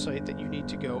the website that you need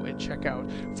to go and check out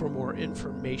for more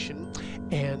information.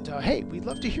 And hey, we'd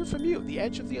love to hear from you. The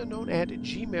Edge of the Unknown at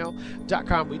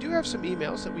gmail.com. We do have some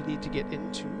emails that we need to get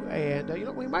into, and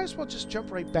we might as well just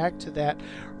jump right back to that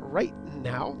right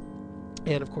now.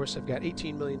 And of course, I've got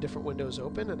 18 million different windows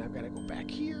open, and I've got to go back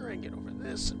here and get over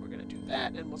this, and we're going to do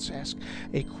that. And let's ask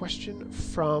a question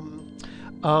from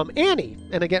Annie.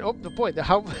 And again,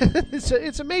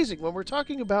 it's amazing when we're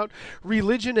talking about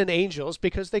religion and angels,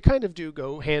 because they kind of do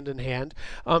go hand in hand.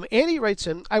 Annie writes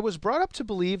in, I was brought up to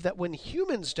believe that when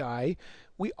humans die,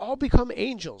 we all become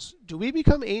angels. Do we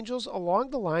become angels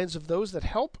along the lines of those that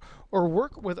help or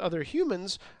work with other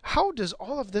humans? How does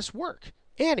all of this work?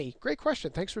 Annie, great question.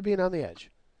 Thanks for being on the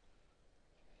Edge.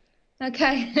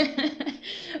 Okay.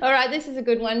 All right, this is a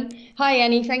good one. Hi,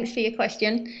 Annie. Thanks for your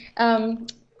question.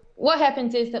 What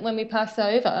happens is that when we pass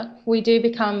over, we do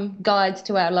become guides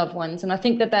to our loved ones. And I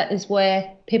think that is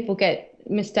where people get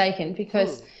mistaken,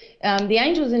 because the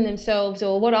angels in themselves,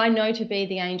 or what I know to be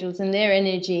the angels and their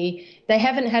energy, they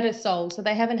haven't had a soul, so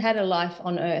they haven't had a life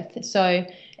on earth. So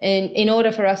in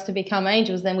order for us to become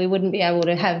angels, then we wouldn't be able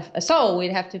to have a soul.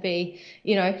 We'd have to be,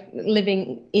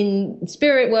 living in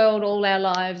spirit world all our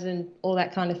lives and all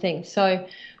that kind of thing. So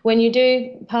when you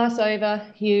do pass over,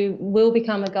 you will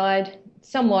become a guide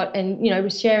somewhat,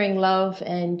 and, sharing love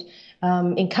and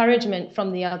encouragement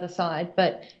from the other side,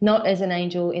 but not as an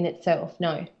angel in itself,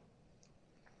 no.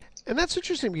 And that's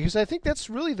interesting, because I think that's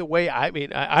really the way,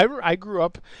 I grew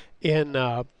up in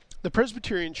the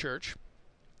Presbyterian Church.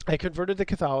 I converted to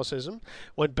Catholicism,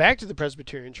 went back to the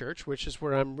Presbyterian Church, which is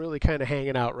where I'm really kind of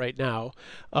hanging out right now.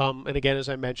 And again, as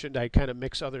I mentioned, I kind of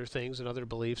mix other things and other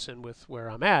beliefs in with where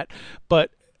I'm at.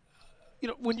 But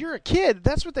when you're a kid,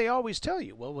 that's what they always tell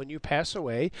you. Well, when you pass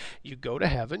away, you go to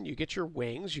heaven, you get your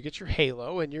wings, you get your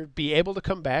halo, and you'll be able to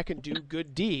come back and do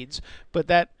good deeds. But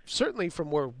that certainly, from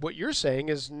what you're saying,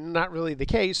 is not really the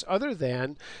case, other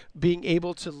than being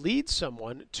able to lead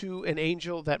someone to an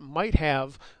angel that might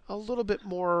have a little bit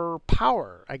more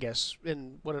power, I guess,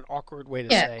 in what an awkward way to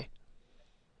say.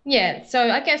 Yeah,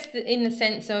 so I guess in the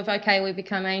sense of, okay, we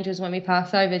become angels when we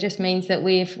pass over, just means that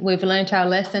we've learnt our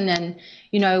lesson, and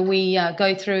we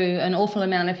go through an awful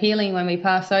amount of healing when we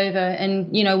pass over,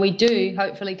 and we do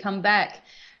hopefully come back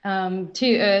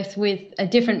to Earth with a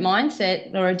different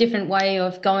mindset or a different way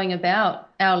of going about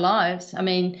our lives. I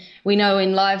mean, we know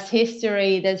in life's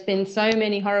history there's been so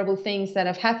many horrible things that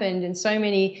have happened, and so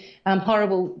many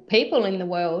horrible people in the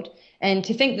world. And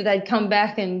to think that they'd come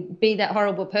back and be that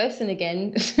horrible person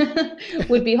again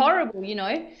would be horrible,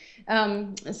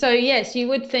 So yes, you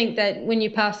would think that when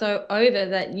you pass over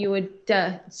that you would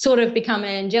sort of become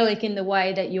angelic in the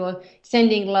way that you're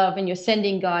sending love and you're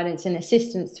sending guidance and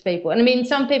assistance to people. And I mean,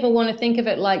 some people want to think of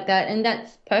it like that, and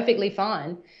that's perfectly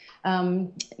fine.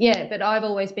 But I've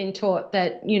always been taught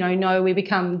that, no, we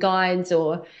become guides,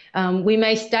 or we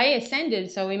may stay ascended.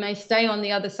 So we may stay on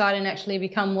the other side and actually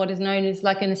become what is known as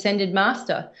like an ascended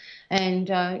master, and,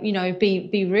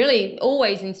 be really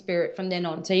always in spirit from then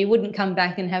on. So you wouldn't come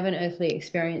back and have an earthly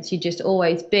experience. You'd just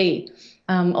always be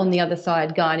on the other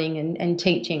side, guiding and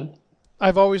teaching.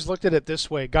 I've always looked at it this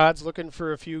way. God's looking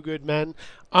for a few good men.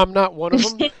 I'm not one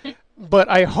of them. But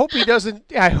I hope he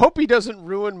doesn't. I hope he doesn't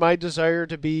ruin my desire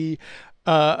to be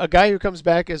a guy who comes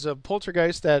back as a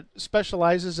poltergeist that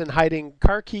specializes in hiding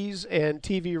car keys and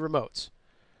TV remotes.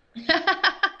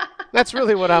 That's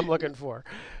really what I'm looking for.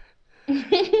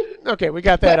 Okay, we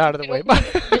got that out of the way.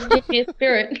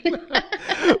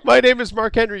 My name is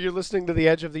Mark Henry. You're listening to The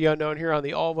Edge of the Unknown here on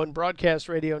the All One Broadcast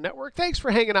Radio Network. Thanks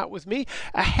for hanging out with me.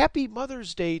 A happy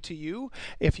Mother's Day to you.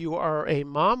 If you are a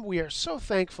mom, we are so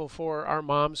thankful for our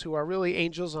moms, who are really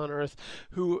angels on earth,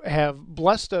 who have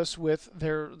blessed us with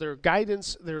their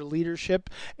guidance, their leadership,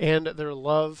 and their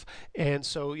love. And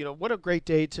so, what a great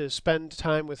day to spend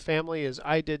time with family, as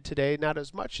I did today. Not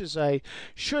as much as I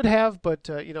should have, but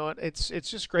it's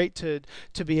just great to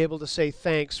be able to say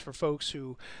thanks for folks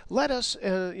who led us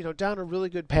down a really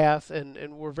good path,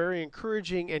 and were very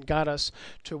encouraging and got us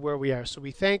to where we are. So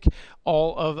we thank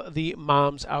all of the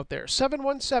moms out there.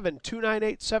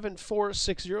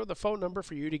 717-298-7460, the phone number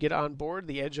for you to get on board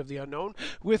The Edge of the Unknown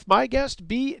with my guest,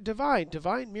 BDevine,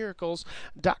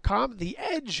 DevineMiracles.com, The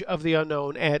Edge of the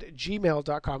Unknown at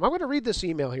gmail.com. I'm going to read this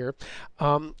email here.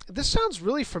 This sounds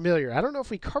really familiar. I don't know if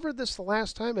we covered this the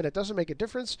last time, and it doesn't make a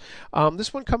difference.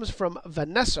 This one comes from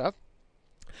Vanessa.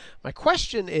 My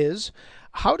question is,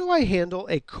 how do I handle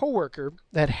a coworker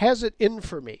that has it in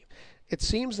for me? It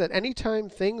seems that anytime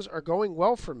things are going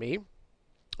well for me,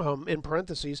 in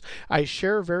parentheses, I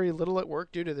share very little at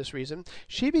work due to this reason,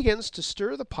 she begins to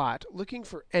stir the pot, looking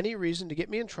for any reason to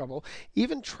get me in trouble,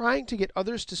 even trying to get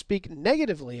others to speak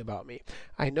negatively about me.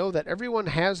 I know that everyone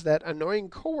has that annoying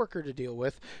coworker to deal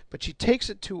with, but she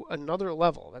takes it to another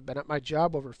level. I've been at my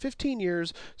job over 15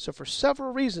 years, so for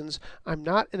several reasons, I'm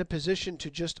not in a position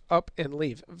to just up and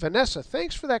leave. Vanessa,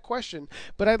 thanks for that question,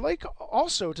 but I'd like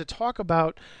also to talk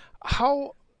about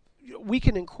how we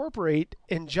can incorporate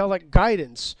angelic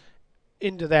guidance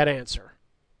into that answer.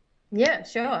 Yeah,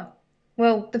 sure.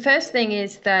 Well, the first thing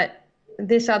is that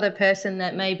this other person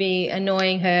that may be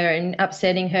annoying her and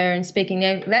upsetting her and speaking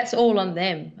that's all on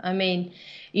them. I mean,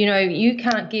 you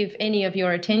can't give any of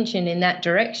your attention in that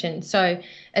direction. So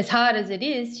as hard as it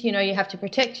is, you have to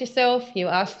protect yourself. You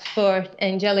ask for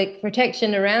angelic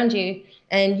protection around you,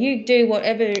 and you do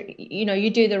whatever, you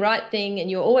do the right thing, and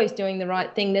you're always doing the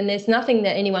right thing, then there's nothing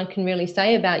that anyone can really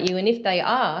say about you. And if they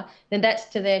are, then that's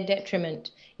to their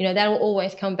detriment. That will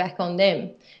always come back on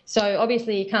them. So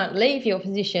obviously you can't leave your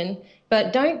position,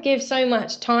 but don't give so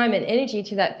much time and energy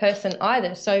to that person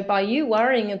either. So by you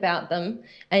worrying about them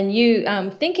and you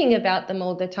thinking about them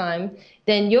all the time,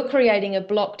 then you're creating a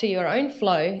block to your own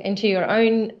flow and to your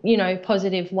own,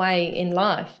 positive way in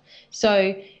life.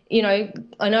 So, I know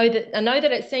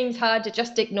that it seems hard to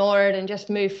just ignore it and just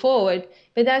move forward,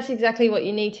 but that's exactly what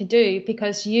you need to do,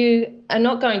 because you are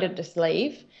not going to just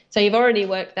leave. So you've already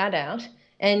worked that out.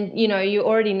 And, you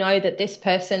already know that this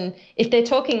person, if they're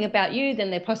talking about you,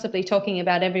 then they're possibly talking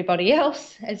about everybody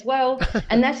else as well.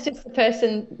 And that's just the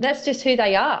person, that's just who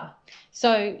they are.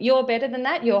 So you're better than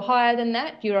that. You're higher than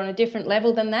that. You're on a different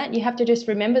level than that. You have to just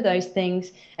remember those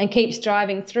things and keep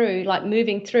striving through, like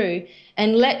moving through,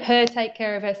 and let her take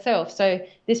care of herself. So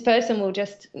this person will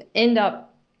just end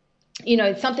up,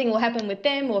 something will happen with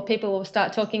them, or people will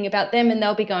start talking about them and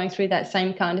they'll be going through that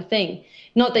same kind of thing.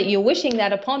 Not that you're wishing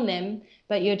that upon them,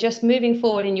 but you're just moving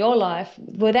forward in your life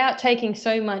without taking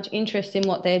so much interest in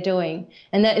what they're doing.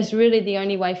 And that is really the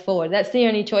only way forward. That's the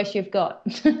only choice you've got.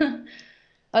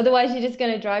 Otherwise, you're just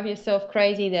going to drive yourself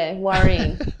crazy there,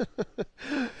 worrying.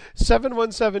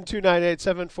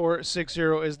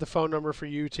 717-298-7460 is the phone number for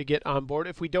you to get on board.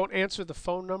 If we don't answer the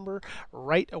phone number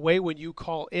right away when you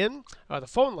call in, the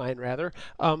phone line rather,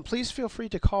 please feel free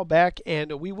to call back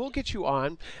and we will get you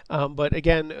on. But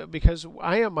again, because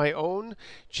I am my own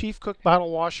chief cook,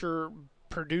 bottle washer,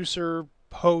 producer,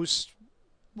 host,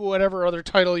 whatever other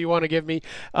title you want to give me.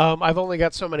 I've only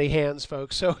got so many hands,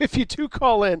 folks. So if you do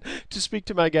call in to speak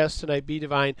to my guest tonight,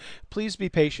 BDevine, please be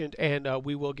patient and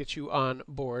we will get you on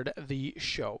board the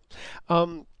show.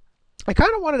 I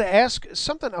kind of wanted to ask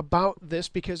something about this,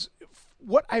 because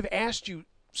what I've asked you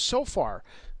so far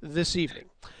this evening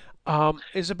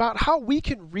is about how we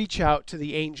can reach out to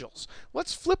the angels.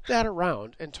 Let's flip that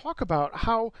around and talk about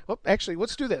how, well, actually,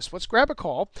 let's do this. Let's grab a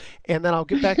call and then I'll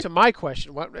get back to my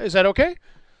question. Is that okay?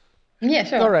 Yeah,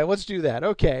 sure. All right, let's do that.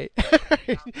 Okay.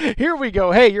 Here we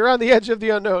go. Hey, you're on the edge of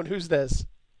the unknown. Who's this?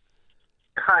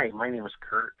 Hi, my name is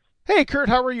Kurt. Hey, Kurt,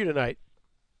 how are you tonight?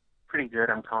 Pretty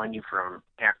good. I'm calling you from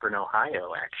Akron,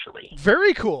 Ohio, actually.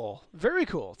 Very cool. Very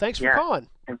cool. Thanks for calling.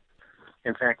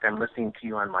 In fact, I'm listening to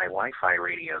you on my Wi-Fi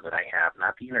radio that I have,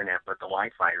 not the internet, but the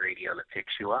Wi-Fi radio that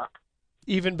picks you up.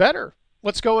 Even better.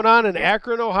 What's going on in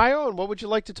Akron, Ohio, and what would you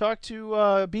like to talk to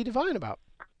BDevine about?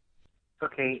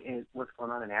 Okay, what's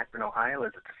going on in Akron, Ohio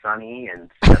is it's sunny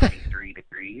and 73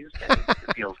 degrees, and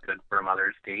it feels good for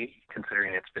Mother's Day,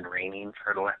 considering it's been raining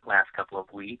for the last couple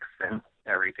of weeks and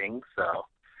everything. So,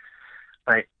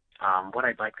 but what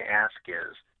I'd like to ask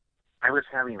is, I was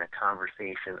having a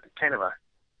conversation, kind of a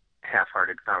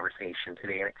half-hearted conversation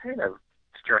today, and it kind of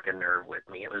struck a nerve with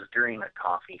me. It was during a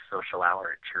coffee social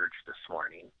hour at church this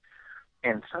morning,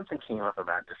 and something came up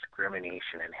about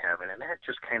discrimination in heaven, and that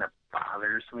just kind of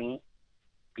bothers me,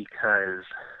 because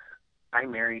I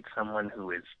married someone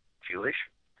who is Jewish,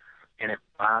 and it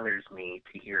bothers me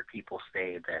to hear people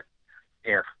say that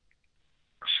if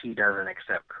she doesn't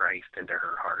accept Christ into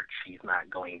her heart, she's not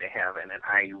going to heaven. And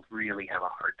I really have a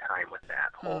hard time with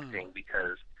that whole thing,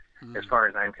 because as far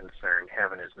as I'm concerned,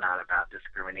 heaven is not about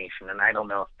discrimination. And I don't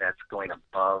know if that's going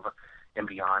above and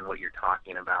beyond what you're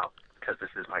talking about, because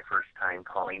this is my first time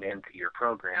calling into your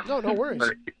program. No worries.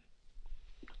 But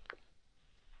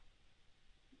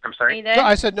I'm sorry? No,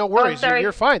 I said no worries. Oh,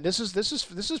 You're fine. This is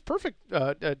perfect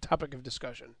topic of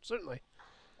discussion. Certainly.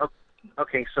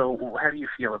 Okay, so how do you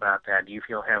feel about that? Do you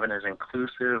feel heaven is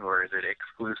inclusive, or is it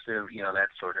exclusive? That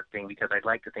sort of thing. Because I'd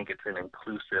like to think it's an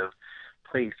inclusive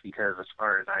place, because as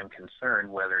far as I'm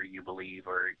concerned, whether you believe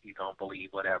or you don't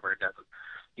believe, whatever, it doesn't.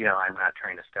 I'm not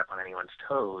trying to step on anyone's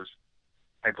toes.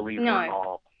 I believe we're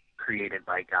all created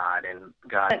by God, and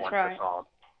God wants us all.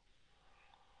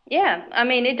 Yeah, I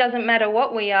mean, it doesn't matter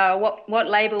what we are, what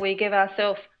label we give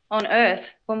ourselves on earth.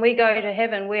 When we go to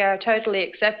heaven, we are totally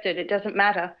accepted. It doesn't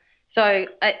matter. So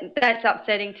that's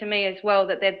upsetting to me as well,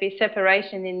 that there'd be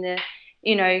separation in the,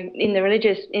 in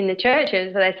the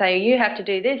churches, where they say you have to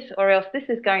do this or else this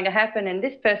is going to happen, and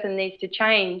this person needs to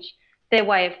change their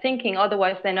way of thinking,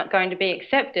 otherwise they're not going to be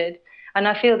accepted. And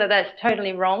I feel that that's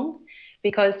totally wrong,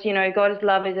 because, God's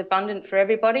love is abundant for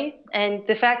everybody. And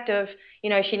the fact of,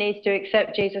 she needs to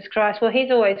accept Jesus Christ, well, he's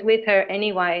always with her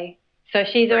anyway. So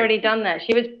she's already done that.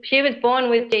 She was born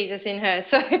with Jesus in her.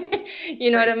 So, you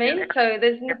know what I mean? So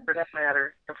there's for that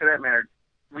matter,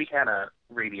 we had a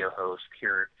radio host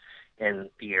here in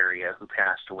the area who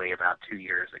passed away about 2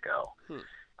 years ago.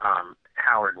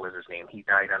 Howard was his name. He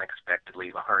died unexpectedly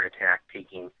of a heart attack,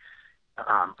 taking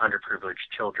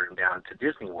underprivileged children down to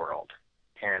Disney World.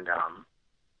 And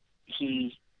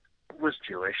he was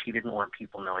Jewish. He didn't want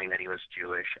people knowing that he was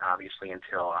Jewish, obviously,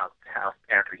 until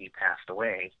after he passed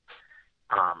away.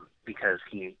 because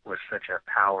he was such a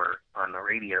power on the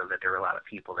radio that there were a lot of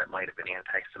people that might have been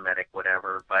anti-Semitic,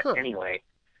 whatever. But anyway,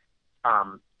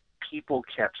 people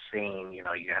kept saying, you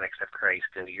know, you got to accept Christ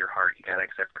into your heart. You got to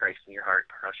accept Christ in your heart,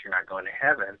 or else you're not going to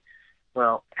heaven.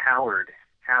 Well,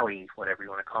 Howie, whatever you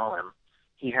want to call him,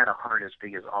 he had a heart as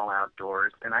big as all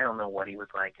outdoors, and I don't know what he was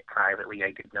like privately.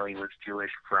 I did know he was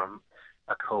Jewish from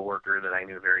a coworker that I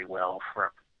knew very well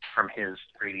from his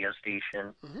radio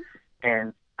station. Mm-hmm.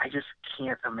 And I just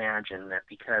can't imagine that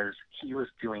because he was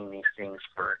doing these things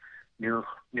for new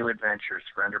adventures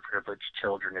for underprivileged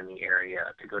children in the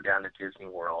area, to go down to Disney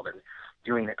World, and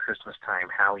doing at Christmas time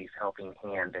how he's helping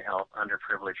hand to help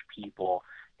underprivileged people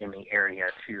in the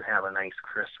area to have a nice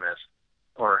Christmas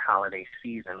or holiday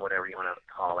season, whatever you want to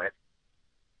call it,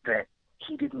 that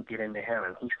he didn't get into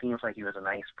heaven. He seems like he was a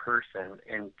nice person,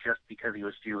 and just because he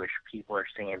was Jewish, people are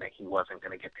saying that he wasn't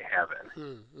going to get to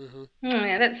heaven. Mm-hmm.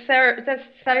 Yeah, that's so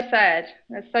sad.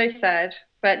 That's so sad.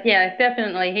 But yeah,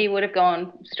 definitely he would have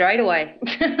gone straight away.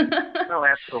 Oh,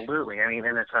 absolutely. I mean,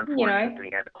 and it's unfortunate that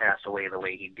he had to pass away the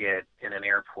way he did in an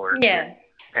airport. Yeah.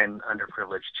 And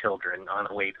underprivileged children on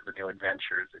the way to the new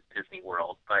adventures at Disney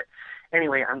World. But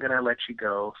anyway, I'm going to let you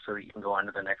go so that you can go on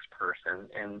to the next person.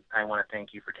 And I want to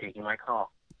thank you for taking my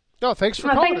call. No, thanks for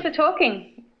calling. Thanks for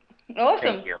talking. Awesome.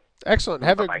 Thank you. Excellent.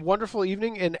 Have a wonderful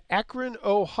evening in Akron,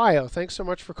 Ohio. Thanks so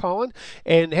much for calling.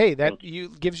 And hey, that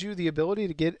gives you the ability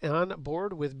to get on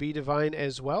board with BDevine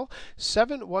as well.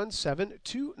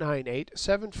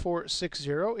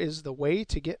 717-298-7460 is the way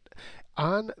to get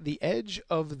on the edge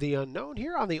of the unknown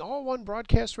here on the All One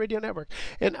Broadcast Radio Network.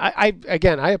 And I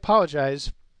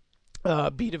apologize,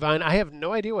 BDevine. I have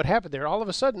no idea what happened there. All of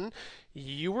a sudden,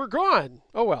 you were gone.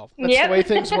 Oh, well, that's the way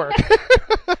things work.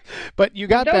 But you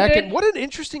got back, and what an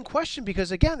interesting question, because,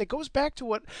 again, it goes back to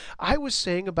what I was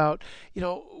saying about, you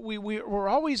know, we're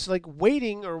always, like,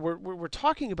 waiting, or we're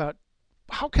talking about,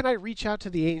 how can I reach out to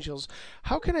the angels?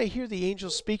 How can I hear the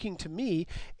angels speaking to me?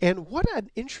 And what an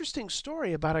interesting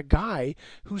story about a guy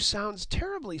who sounds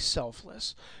terribly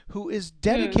selfless, who is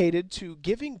dedicated to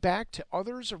giving back to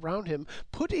others around him,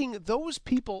 putting those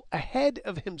people ahead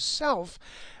of himself,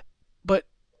 but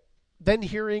then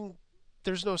hearing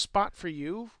there's no spot for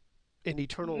you in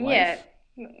eternal life. Yeah,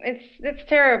 it's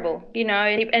terrible, you know.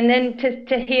 And then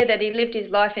to hear that he lived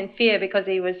his life in fear because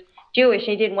he was Jewish,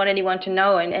 he didn't want anyone to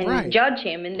know and judge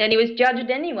him, and then he was judged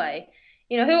anyway.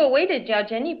 You know, who are we to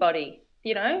judge anybody,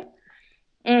 you know?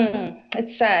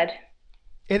 It's sad.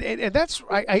 And that's,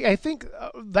 I think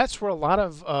that's where a lot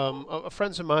of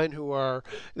friends of mine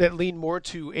that lean more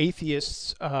to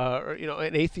atheists, or, you know,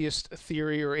 an atheist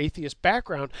theory or atheist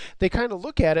background, they kind of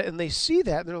look at it and they see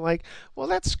that and they're like, well,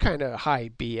 that's kind of high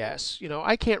BS. You know,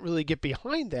 I can't really get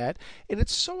behind that. And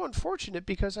it's so unfortunate,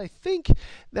 because I think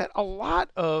that a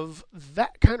lot of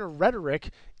that kind of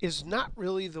rhetoric is not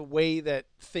really the way that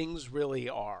things really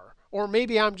are. Or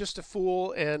maybe I'm just a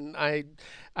fool and I'm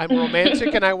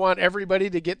romantic and I want everybody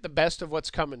to get the best of what's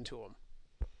coming to them.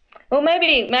 Well,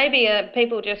 maybe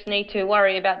people just need to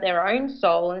worry about their own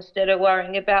soul instead of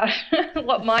worrying about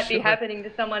what might be happening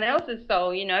to someone else's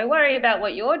soul. You know, worry about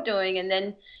what you're doing, and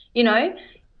then, you know,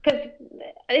 because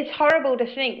it's horrible to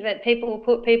think that people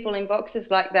put people in boxes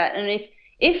like that. And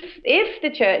if the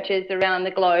churches around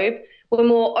the globe were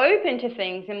more open to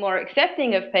things and more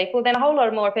accepting of people, then a whole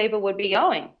lot more people would be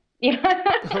going. You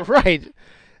know? Right.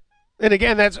 And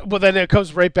again, then it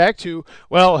comes right back to,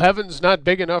 well, heaven's not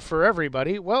big enough for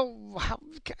everybody. Well,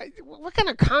 what kind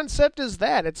of concept is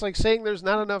that? It's like saying there's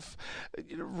not enough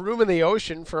room in the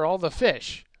ocean for all the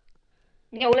fish.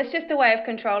 Yeah, well, it's just a way of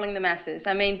controlling the masses.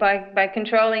 I mean, by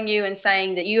controlling you and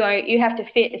saying that you have to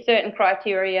fit a certain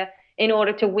criteria in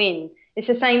order to win. It's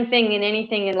the same thing in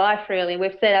anything in life, really.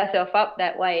 We've set ourselves up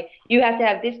that way. You have to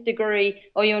have this degree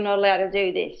or you're not allowed to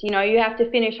do this. You know, you have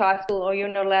to finish high school or you're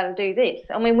not allowed to do this.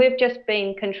 I mean, we've just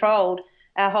been controlled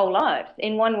our whole lives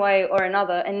in one way or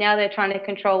another, and now they're trying to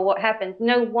control what happens.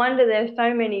 No wonder there's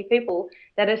so many people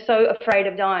that are so afraid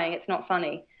of dying. It's not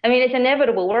funny. I mean, it's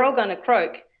inevitable. We're all going to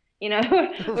croak, you know.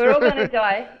 We're all going to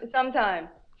die sometime.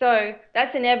 So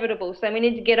that's inevitable. So we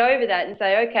need to get over that and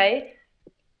say, okay,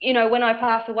 you know, when I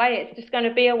pass away, it's just going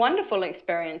to be a wonderful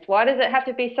experience. Why does it have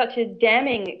to be such a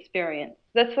damning experience?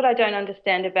 That's what I don't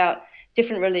understand about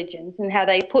different religions and how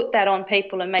they put that on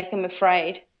people and make them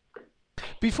afraid.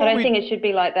 I don't think it should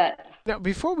be like that. Now,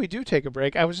 before we do take a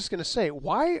break, I was just going to say,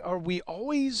 why are we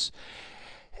always...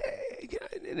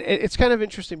 It's kind of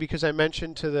interesting, because I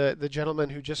mentioned to the gentleman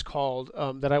who just called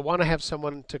that I want to have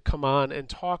someone to come on and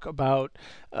talk about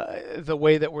the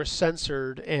way that we're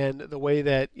censored and the way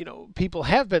that, you know, people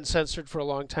have been censored for a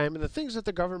long time and the things that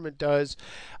the government does.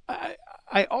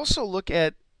 I also look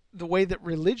at the way that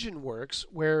religion works,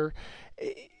 where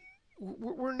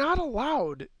we're not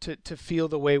allowed to feel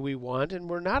the way we want, and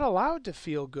we're not allowed to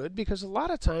feel good, because a lot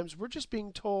of times we're just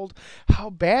being told how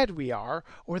bad we are,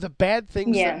 or the bad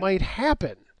things that might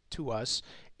happen to us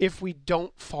if we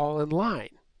don't fall in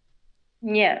line.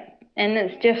 Yeah, and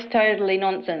it's just totally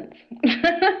nonsense.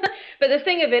 But the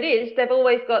thing of it is, they've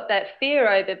always got that fear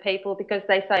over people, because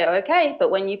they say, okay,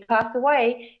 but when you pass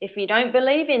away, if you don't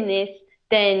believe in this,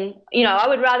 then, you know, I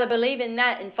would rather believe in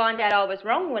that and find out I was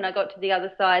wrong when I got to the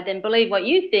other side than believe what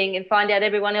you think and find out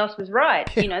everyone else was right.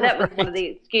 You know, that was one of the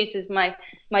excuses my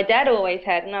dad always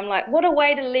had. And I'm like, what a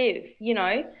way to live, you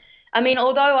know. I mean,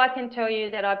 although I can tell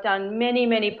you that I've done many,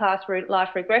 many past life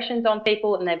regressions on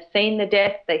people, and they've seen the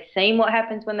death, they've seen what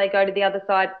happens when they go to the other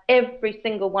side, every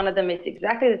single one of them is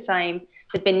exactly the same.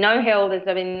 There's been no hell, there's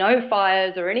been no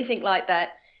fires or anything like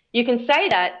that. You can say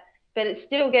that, but it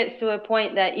still gets to a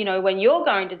point that, you know, when you're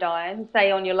going to die, say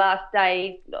on your last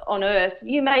day on earth,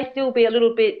 you may still be a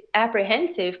little bit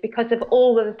apprehensive because of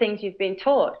all of the things you've been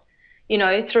taught, you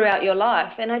know, throughout your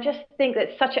life. And I just think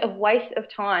that's such a waste of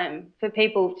time for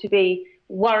people to be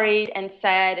worried and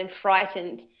sad and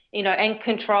frightened, you know, and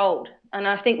controlled. And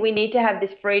I think we need to have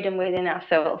this freedom within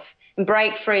ourselves and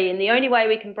break free. And the only way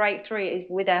we can break free is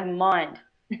with our mind.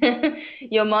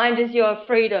 Your mind is your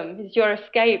freedom, is your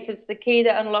escape. It's the key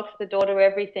that unlocks the door to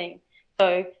everything.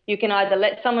 So you can either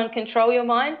let someone control your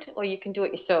mind, or you can do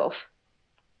it yourself.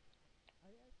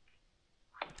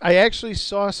 I actually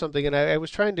saw something, and I was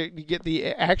trying to get the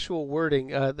actual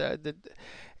wording. Oh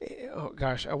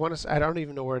gosh, I don't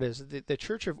even know where it is. The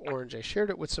Church of Orange. I shared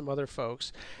it with some other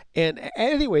folks, and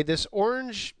anyway, this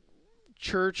Orange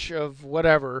Church of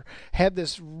whatever had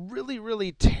this really,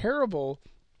 really terrible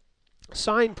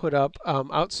sign put up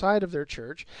outside of their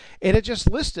church, and it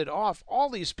just listed off all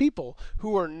these people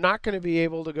who are not going to be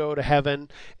able to go to heaven.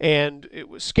 And it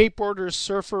was skateboarders,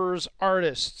 surfers,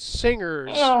 artists,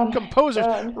 singers, composers,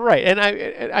 right? And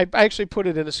I actually put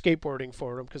it in a skateboarding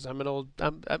forum, because I'm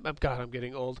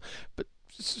getting old, but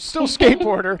still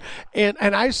skateboarder. and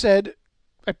I said,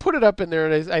 I put it up in there,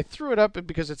 and I threw it up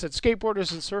because it said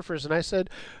skateboarders and surfers, and I said,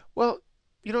 well,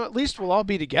 you know, at least we'll all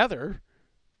be together.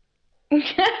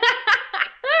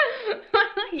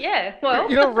 Yeah, well,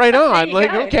 you know, right on.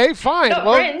 Like, okay, fine. Not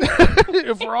well, friends.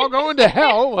 If we're all going to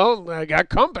hell, well, I got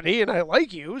company and I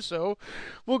like you, so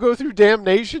we'll go through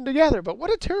damnation together. But what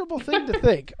a terrible thing to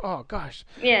think. Oh gosh.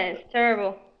 Yeah, it's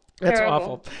terrible. That's terrible.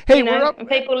 Awful. Hey, you know, we're up. And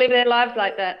people live their lives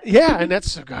like that. Yeah, and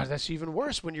that's even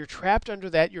worse. When you're trapped under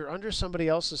that, you're under somebody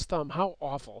else's thumb. How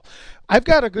awful. I've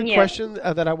got a good question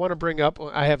that I want to bring up. Well,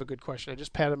 I have a good question. I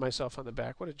just patted myself on the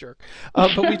back. What a jerk.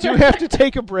 But we do have to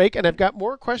take a break, and I've got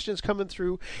more questions coming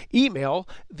through email,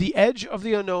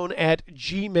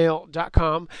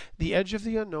 theedgeoftheunknown@gmail.com, The Edge of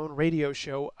the Unknown radio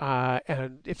show.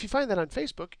 And if you find that on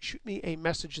Facebook, shoot me a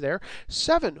message there,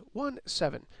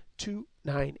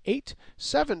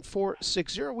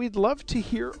 717-298-7460. We'd love to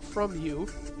hear from you.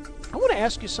 I want to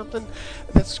ask you something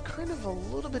that's kind of a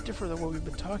little bit different than what we've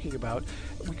been talking about.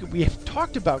 We have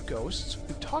talked about ghosts.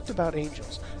 We've talked about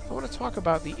angels. I want to talk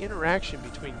about the interaction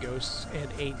between ghosts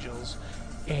and angels,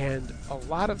 and a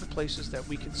lot of the places that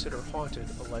we consider haunted,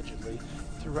 allegedly,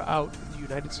 throughout the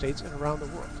United States and around the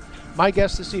world. My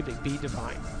guest this evening,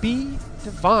 BDevine.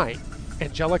 BDevine.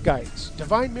 Angelic Guidance.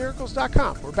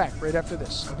 DevineMiracles.com. We're back right after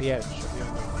this on The Edge of the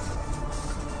Unknown.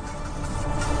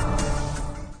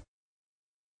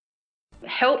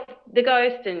 Help the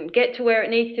ghost and get to where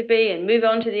it needs to be and move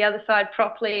on to the other side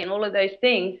properly and all of those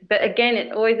things. But again,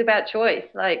 it's always about choice.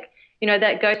 Like, you know,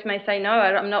 that ghost may say, no,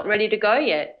 I'm not ready to go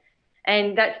yet.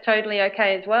 And that's totally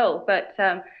okay as well. But,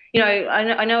 you know,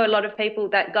 I know a lot of people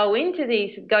that go into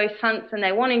these ghost hunts and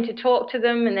they're wanting to talk to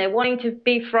them and they're wanting to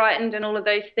be frightened and all of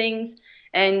those things.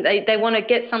 And they want to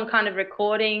get some kind of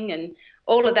recording and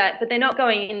all of that, but they're not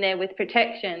going in there with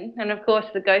protection. And of course,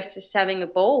 the ghost is having a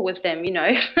ball with them, you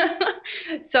know.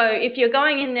 So if you're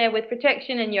going in there with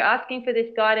protection and you're asking for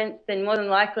this guidance, then more than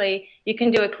likely you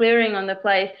can do a clearing on the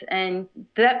place, and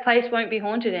that place won't be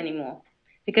haunted anymore.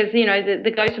 Because, you know,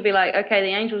 the ghost will be like, okay,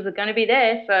 the angels are going to be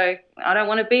there, so I don't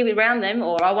want to be around them,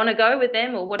 or I want to go with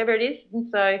them, or whatever it is. And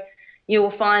so you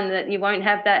will find that you won't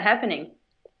have that happening.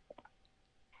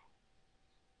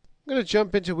 I'm going to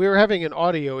jump into, we were having an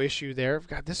audio issue there.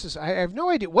 God, I have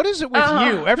no idea. What is it with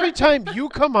you? Every time you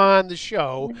come on the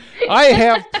show, I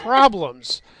have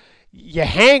problems. You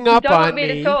hang up on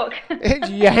me. You don't want me to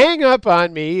talk. You hang up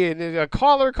on me, and a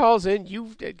caller calls in.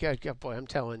 Boy, I'm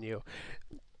telling you.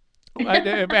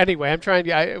 Anyway, I'm trying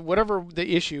to, whatever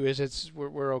the issue is,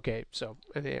 we're okay. So,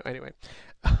 anyway.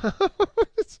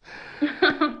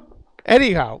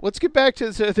 Anyhow, let's get back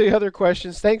to the other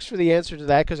questions. Thanks for the answer to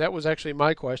that, because that was actually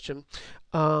my question.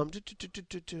 The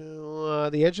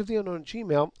Edge of the Unknown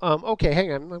Gmail. Okay,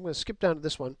 hang on. I'm going to skip down to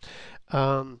this one.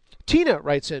 Tina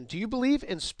writes in, do you believe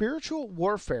in spiritual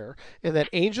warfare and that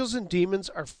angels and demons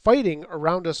are fighting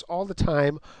around us all the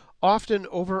time, often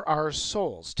over our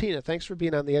souls? Tina, thanks for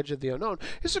being on the Edge of the Unknown.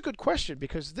 This is a good question,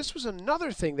 because this was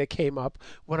another thing that came up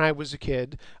when I was a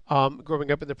kid,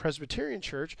 growing up in the Presbyterian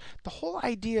church. The whole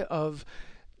idea of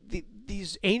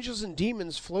these angels and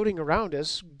demons floating around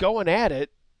us, going at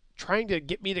it, trying to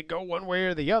get me to go one way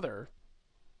or the other.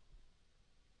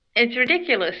 It's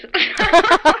ridiculous.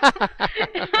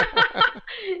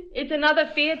 It's another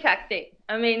fear tactic.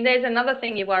 I mean, there's another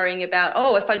thing you're worrying about.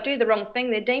 Oh, if I do the wrong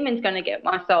thing, the demon's going to get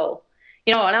my soul.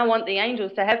 And I want the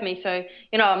angels to have me. So,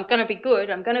 I'm going to be good.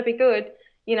 I'm going to be good.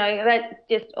 That's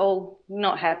just all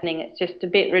not happening. It's just a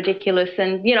bit ridiculous.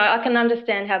 And, I can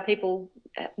understand how people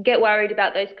get worried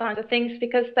about those kinds of things,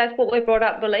 because that's what we're brought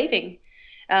up believing.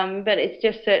 But it's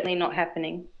just certainly not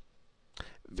happening.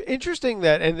 Interesting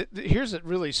that, and here's a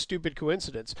really stupid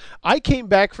coincidence. I came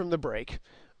back from the break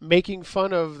making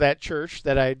fun of that church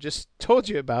that I just told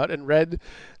you about and read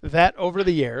that over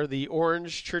the air, the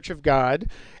Orange Church of God.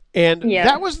 And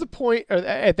that was the point, or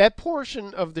at that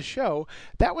portion of the show,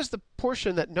 that was the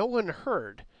portion that no one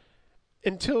heard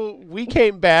until we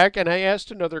came back and I asked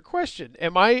another question.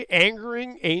 Am I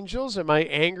angering angels? Am I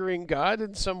angering God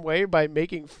in some way by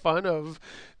making fun of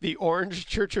the Orange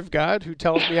Church of God who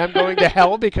tells me I'm going to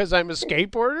hell because I'm a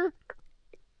skateboarder?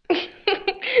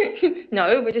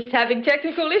 No, we're just having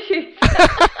technical issues.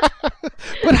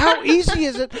 But how easy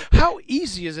is it? How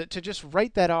easy is it to just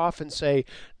write that off and say,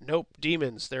 "Nope,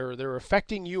 demons. They're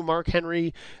affecting you, Mark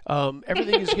Henry.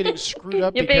 Everything is getting screwed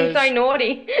up." You're being so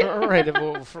naughty. All right.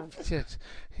 Well,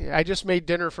 I just made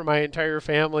dinner for my entire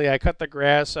family. I cut the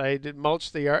grass. I did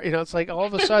mulch the yard. It's like all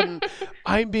of a sudden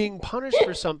I'm being punished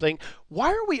for something.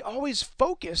 Why are we always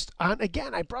focused on,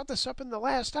 again, I brought this up in the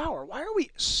last hour, why are we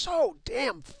so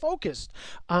damn focused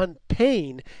on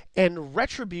pain and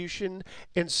retribution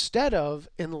instead of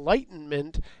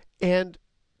enlightenment and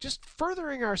just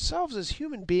furthering ourselves as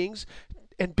human beings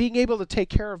and being able to take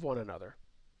care of one another?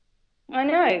 I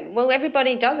know. Well,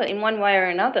 everybody does it in one way or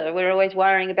another. We're always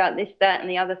worrying about this, that, and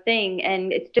the other thing,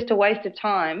 and it's just a waste of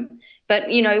time. But,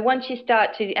 once you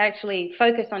start to actually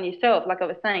focus on yourself, like I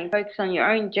was saying, focus on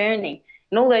your own journey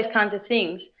and all those kinds of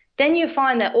things, then you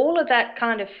find that all of that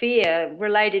kind of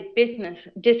fear-related business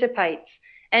dissipates.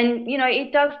 And,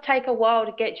 it does take a while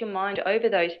to get your mind over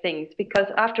those things, because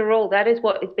after all, that is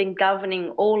what has been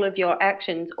governing all of your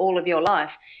actions, all of your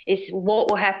life, is what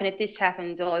will happen if this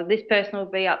happens, or this person will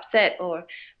be upset, or,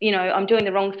 I'm doing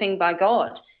the wrong thing by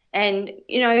God. And,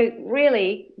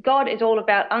 really, God is all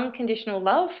about unconditional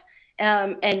love.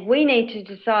 And we need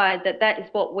to decide that that is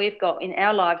what we've got in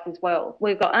our lives as well.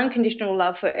 We've got unconditional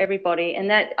love for everybody. And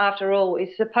that, after all,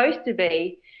 is supposed to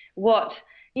be what,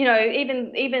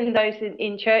 even those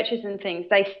in churches and things,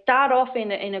 they start off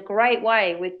in a great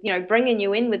way with, bringing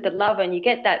you in with the love, and you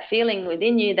get that feeling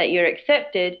within you that you're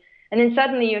accepted. And then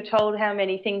suddenly you're told how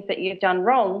many things that you've done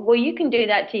wrong. Well, you can do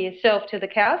that to yourself till the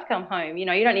cows come home. You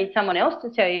don't need someone else to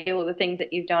tell you all the things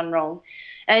that you've done wrong.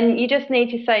 And you just need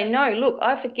to say, no, look,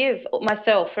 I forgive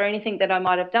myself for anything that I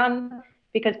might have done,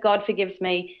 because God forgives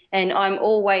me, and I'm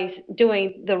always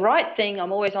doing the right thing.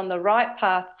 I'm always on the right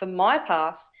path for my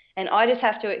path, and I just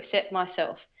have to accept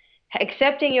myself.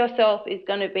 Accepting yourself is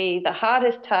going to be the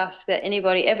hardest task that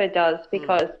anybody ever does,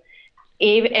 because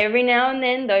every now and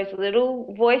then those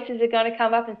little voices are going to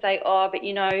come up and say, oh, but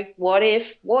what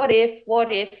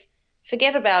if?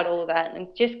 Forget about all that and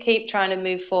just keep trying to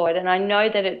move forward. And I know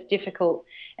that it's difficult.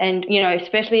 And,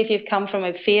 especially if you've come from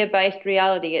a fear-based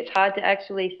reality, it's hard to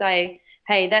actually say,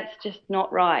 hey, that's just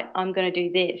not right. I'm going to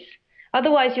do this.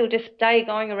 Otherwise, you'll just stay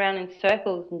going around in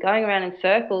circles and going around in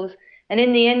circles. And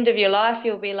in the end of your life,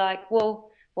 you'll be like,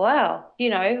 well, wow,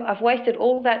 I've wasted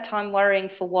all that time worrying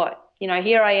for what?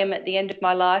 Here I am at the end of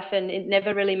my life, and it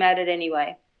never really mattered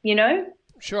anyway,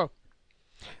 Sure.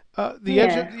 The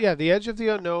Edge of the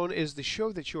Unknown is the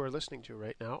show that you are listening to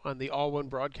right now on the All One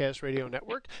Broadcast Radio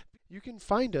Network. You can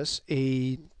find us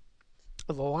a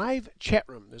live chat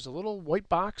room. There's a little white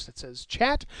box that says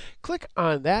chat. Click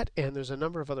on that, and there's a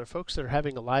number of other folks that are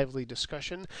having a lively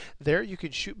discussion there. You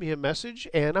can shoot me a message,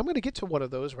 and I'm going to get to one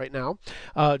of those right now.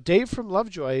 Dave from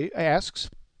Lovejoy asks,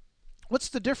 what's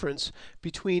the difference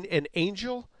between an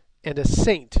angel and a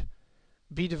saint?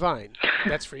 BDevine.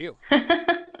 That's for you.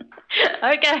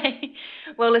 Okay.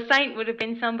 Well, a saint would have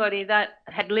been somebody that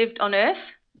had lived on earth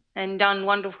and done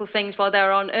wonderful things while they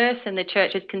were on earth, and the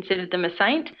church has considered them a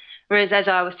saint. Whereas, as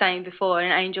I was saying before,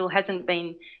 an angel hasn't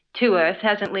been to Earth,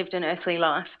 hasn't lived an earthly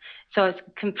life. So it's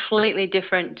completely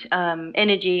different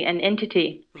energy and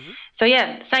entity. Mm-hmm. So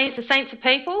yeah, the saints are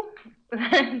people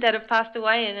that have passed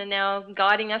away and are now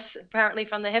guiding us apparently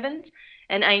from the heavens,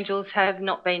 and angels have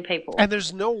not been people. And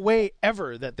there's no way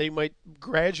ever that they might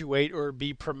graduate or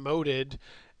be promoted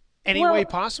any way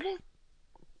possible?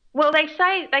 Well, they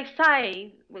say,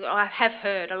 I have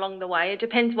heard along the way, it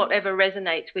depends whatever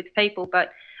resonates with people,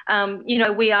 but,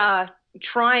 we are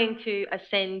trying to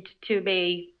ascend to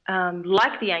be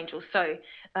like the angels, so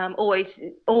always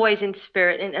in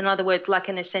spirit, in other words, like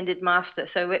an ascended master.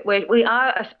 So we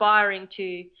are aspiring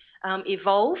to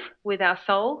evolve with our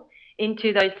soul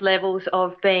into those levels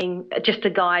of being just a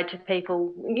guide to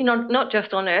people, not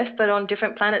just on Earth, but on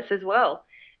different planets as well.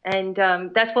 And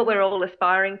that's what we're all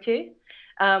aspiring to.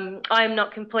 I'm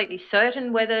not completely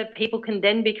certain whether people can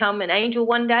then become an angel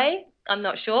one day. I'm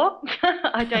not sure.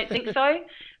 I don't think so.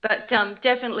 But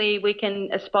definitely we can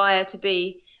aspire to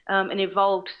be an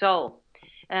evolved soul.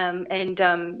 Always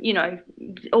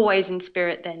in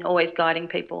spirit then, always guiding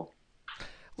people.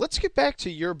 Let's get back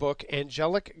to your book,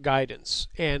 Angelic Guidance.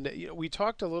 And we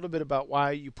talked a little bit about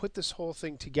why you put this whole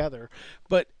thing together.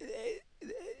 But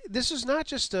this is not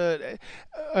just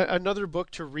another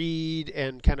book to read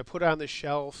and kind of put on the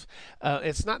shelf.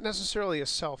 It's not necessarily a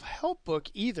self-help book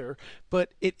either,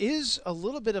 but it is a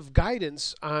little bit of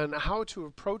guidance on how to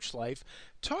approach life.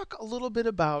 Talk a little bit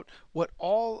about what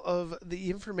all of the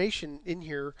information in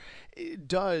here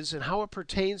does and how it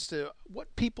pertains to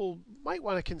what people might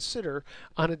want to consider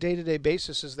on a day-to-day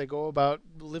basis as they go about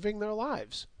living their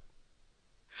lives.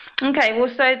 Okay,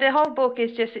 well, so the whole book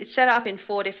is it's set up in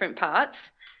 4 different parts.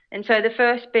 And so the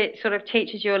first bit sort of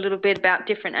teaches you a little bit about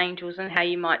different angels and how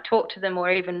you might talk to them or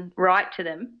even write to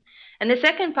them. And the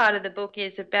second part of the book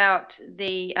is about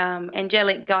the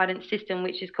angelic guidance system,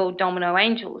 which is called Domino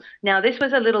Angels. Now, this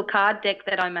was a little card deck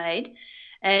that I made,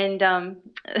 and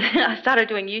I started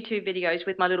doing YouTube videos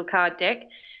with my little card deck.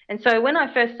 And so when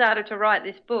I first started to write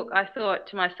this book, I thought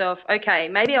to myself, okay,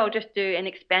 maybe I'll just do an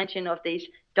expansion of these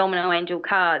Domino Angel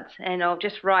cards, and I'll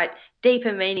just write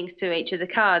deeper meanings to each of the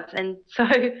cards. And so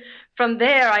from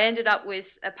there, I ended up with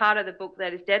a part of the book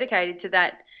that is dedicated to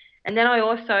that. And then I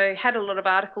also had a lot of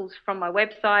articles from my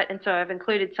website, and so I've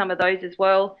included some of those as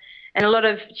well, and a lot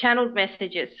of channeled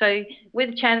messages. So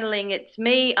with channeling, it's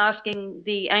me asking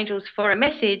the angels for a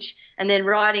message and then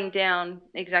writing down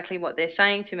exactly what they're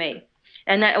saying to me.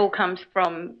 And that all comes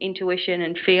from intuition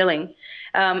and feeling.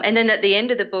 And then at the end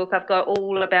of the book, I've got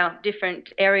all about different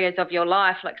areas of your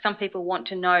life. Like some people want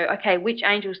to know, okay, which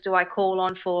angels do I call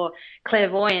on for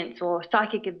clairvoyance or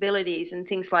psychic abilities and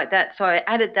things like that. So I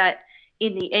added that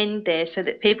in the end there so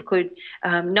that people could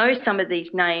know some of these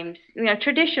names,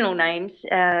 traditional names.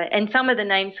 And some of the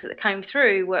names that came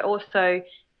through were also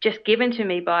just given to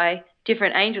me by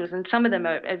different angels. And some of them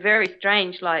are very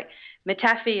strange, like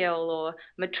Metaphiel or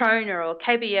Matrona or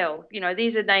KBL.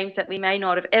 These are names that we may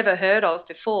not have ever heard of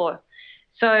before.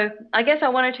 So I guess I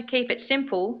wanted to keep it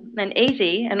simple and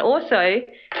easy, and also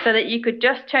so that you could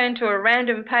just turn to a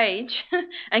random page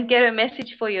and get a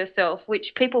message for yourself,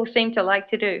 which people seem to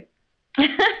like to do.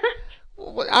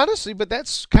 Well, honestly, but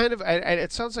that's kind of,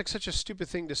 it sounds like such a stupid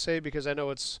thing to say because I know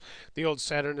it's the old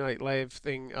Saturday Night Live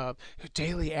thing,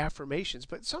 daily affirmations.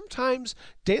 But sometimes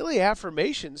daily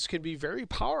affirmations can be very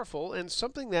powerful and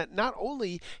something that not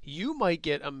only you might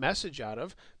get a message out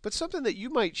of, but something that you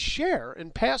might share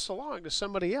and pass along to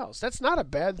somebody else. That's not a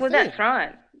bad thing. Well, that's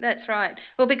right. That's right.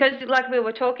 Well, because like we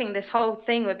were talking, this whole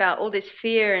thing about all this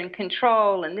fear and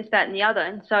control and this, that, and the other.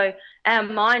 And so our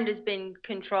mind has been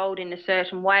controlled in a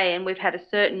certain way, and we've had a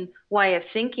certain way of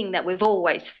thinking that we've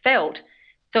always felt.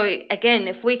 So again,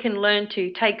 if we can learn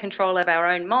to take control of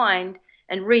our own mind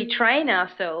and retrain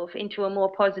ourselves into a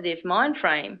more positive mind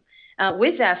frame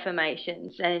with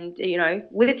affirmations and,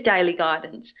 with daily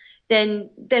guidance,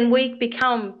 then we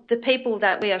become the people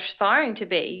that we are aspiring to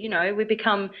be. We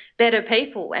become better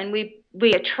people, and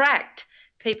we attract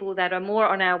people that are more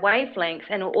on our wavelengths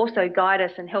and will also guide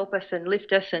us and help us and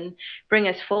lift us and bring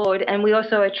us forward. And we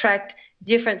also attract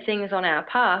different things on our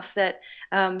path that,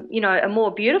 are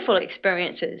more beautiful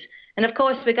experiences. And of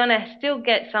course, we're going to still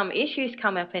get some issues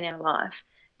come up in our life,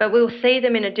 but we'll see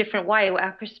them in a different way.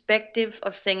 Our perspective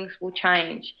of things will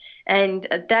change. And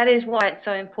that is why it's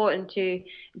so important to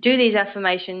do these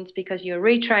affirmations, because you're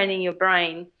retraining your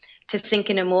brain to think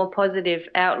in a more positive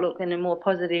outlook and a more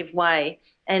positive way.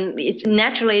 And it's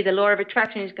naturally the law of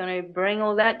attraction is going to bring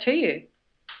all that to you.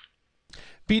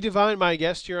 BDevine, my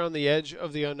guest here on the Edge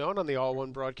of the Unknown on the All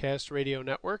One Broadcast Radio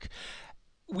Network.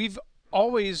 We've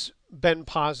always been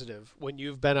positive when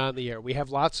you've been on the air. We have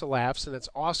lots of laughs, and it's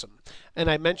awesome.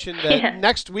 And I mentioned that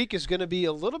next week is going to be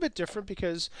a little bit different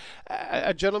because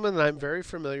a gentleman that I'm very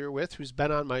familiar with who's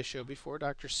been on my show before,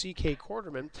 Dr. C.K.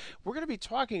 Quarterman, we're going to be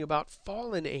talking about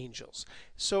fallen angels.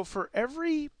 So for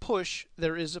every push,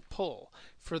 there is a pull.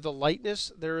 For the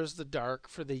lightness, there is the dark.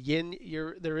 For the yin,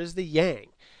 there is the yang.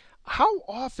 How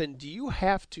often do you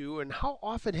have to, and how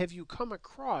often have you come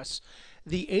across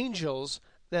the angels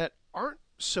that aren't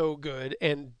so good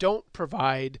and don't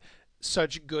provide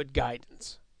such good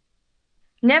guidance?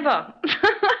 Never.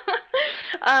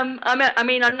 I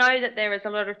mean, I know that there is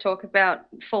a lot of talk about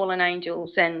fallen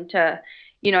angels, and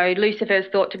Lucifer is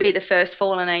thought to be the first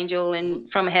fallen angel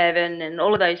from heaven, and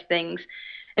all of those things.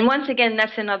 And once again,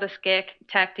 that's another scare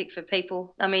tactic for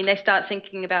people. I mean, they start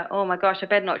thinking about, oh my gosh, I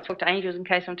better not talk to angels in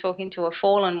case I'm talking to a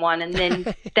fallen one, and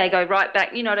then they go right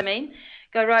back. You know what I mean?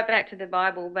 Go right back to the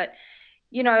Bible. But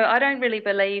I don't really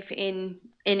believe in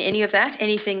any of that,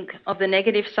 anything of the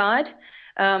negative side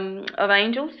of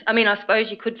angels. I mean, I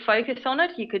suppose you could focus on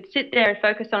it. You could sit there and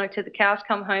focus on it till the cows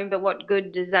come home, but what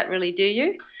good does that really do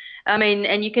you? I mean,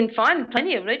 and you can find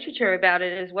plenty of literature about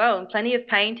it as well, and plenty of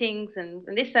paintings and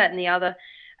this, that, and the other.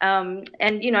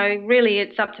 Really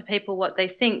it's up to people what they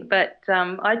think, but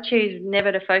I choose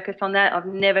never to focus on that. I've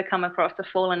never come across a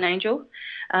fallen angel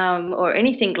or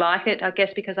anything like it, I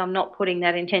guess because I'm not putting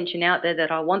that intention out there that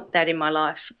I want that in my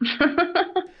life.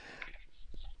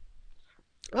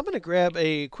 I'm going to grab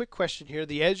a quick question here,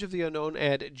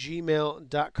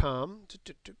 theedgeoftheunknown@gmail.com.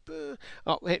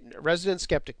 Oh, hey, Resident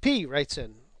Skeptic P writes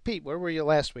in. Pete, where were you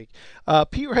last week?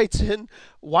 Pete writes in,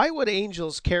 why would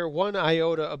angels care one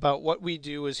iota about what we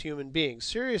do as human beings?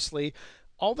 Seriously,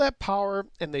 all that power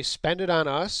and they spend it on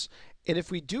us? And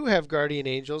if we do have guardian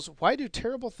angels, why do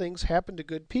terrible things happen to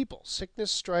good people?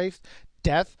 Sickness, strife,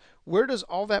 death. Where does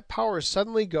all that power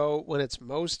suddenly go when it's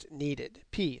most needed?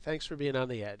 P, thanks for being on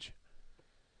the edge.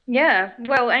 Yeah,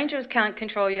 well, angels can't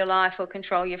control your life or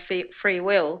control your free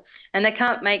will, and they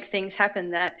can't make things happen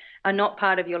that are not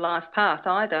part of your life path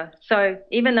either. So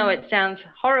even though it sounds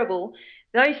horrible,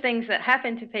 those things that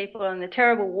happen to people and the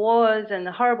terrible wars and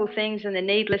the horrible things and the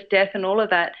needless death and all of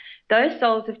that, those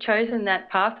souls have chosen that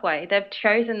pathway. They've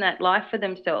chosen that life for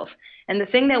themselves. And the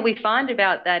thing that we find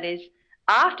about that is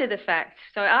after the fact,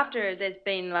 so after there's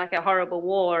been like a horrible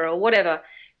war or whatever,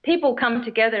 people come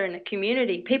together in a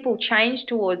community. People change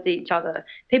towards each other.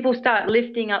 People start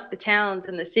lifting up the towns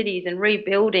and the cities and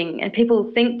rebuilding, and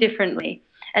people think differently.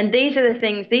 And these are the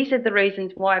things, these are the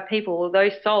reasons why people, or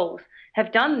those souls,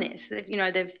 have done this.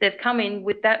 They've come in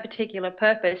with that particular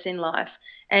purpose in life.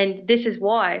 And this is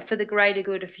why, for the greater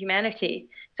good of humanity.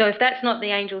 So if that's not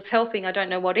the angels helping, I don't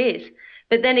know what is.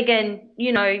 But then again,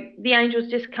 the angels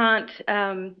just can't,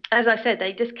 as I said,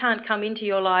 they just can't come into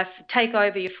your life, take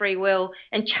over your free will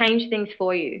and change things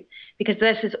for you, because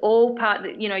this is all part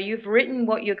that, you've written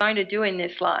what you're going to do in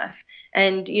this life,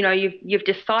 and, you've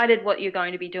decided what you're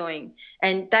going to be doing,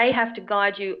 and they have to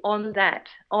guide you on that,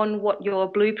 on what your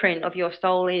blueprint of your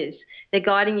soul is. They're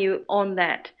guiding you on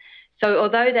that. So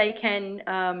although they can,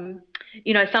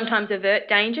 sometimes avert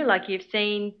danger, like you've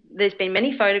seen, there's been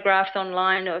many photographs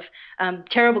online of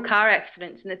terrible car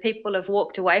accidents, and the people have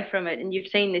walked away from it, and you've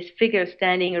seen this figure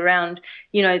standing around,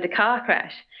 the car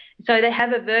crash. So they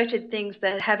have averted things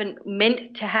that haven't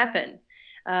meant to happen,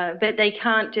 but they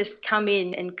can't just come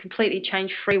in and completely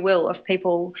change free will of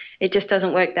people. It just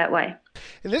doesn't work that way.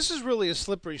 And this is really a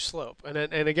slippery slope.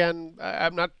 And again,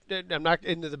 I'm not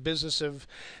into the business of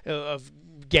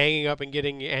ganging up and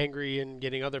getting angry and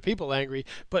getting other people angry.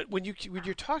 But when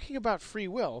you're talking about free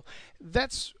will,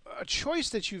 that's a choice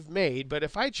that you've made. But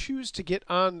if I choose to get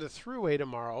on the thruway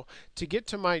tomorrow to get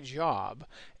to my job,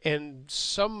 and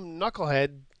some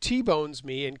knucklehead T-bones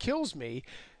me and kills me,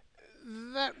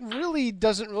 that really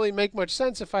doesn't really make much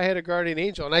sense if I had a guardian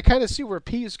angel. And I kind of see where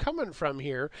P is coming from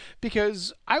here,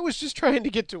 because I was just trying to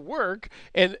get to work,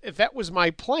 and if that was my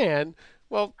plan,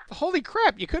 well, holy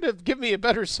crap, you could have given me a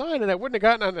better sign and I wouldn't have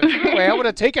gotten on the freeway. I would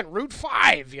have taken Route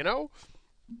 5,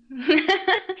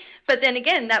 But then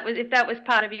again, if that was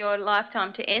part of your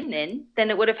lifetime to end then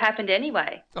it would have happened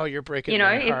anyway. Oh, you're breaking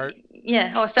my heart.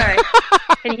 Yeah, oh, sorry.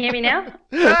 Can you hear me now?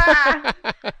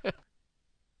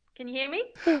 Can you hear me?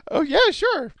 Oh, yeah,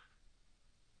 sure.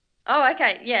 Oh,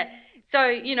 okay, yeah. So,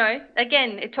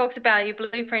 again, it talks about your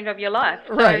blueprint of your life.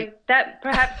 Right. So that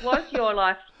perhaps was your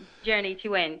life journey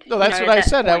to end. No, that's what I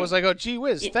said. Point. I was like, oh, gee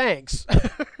whiz, thanks.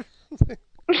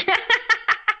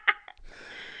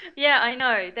 Yeah, I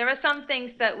know. There are some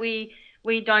things that we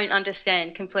don't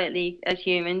understand completely as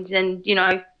humans. And,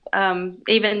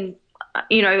 even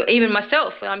even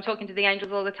myself, I'm talking to the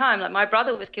angels all the time. Like my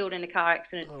brother was killed in a car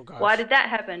accident. Oh, gosh. Why did that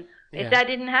happen? Yeah. If that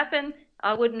didn't happen,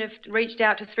 I wouldn't have reached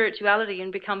out to spirituality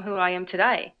and become who I am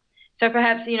today. So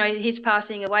perhaps, his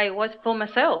passing away was for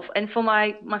myself and for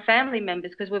my family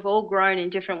members, because we've all grown in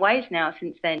different ways now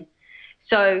since then.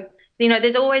 So,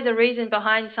 there's always a reason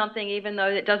behind something, even though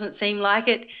it doesn't seem like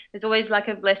it. There's always like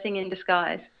a blessing in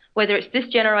disguise, whether it's this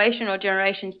generation or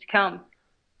generations to come.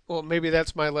 Well, maybe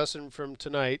that's my lesson from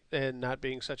tonight, and not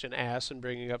being such an ass and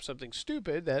bringing up something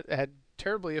stupid that had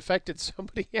terribly affected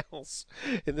somebody else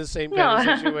in the same kind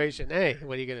of situation. Hey,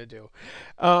 what are you going to do?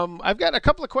 I've got a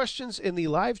couple of questions in the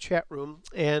live chat room,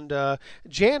 and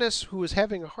Janice, who is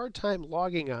having a hard time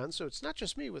logging on, so it's not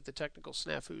just me with the technical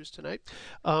snafus tonight.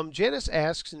 Janice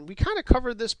asks, and we kind of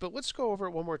covered this, but let's go over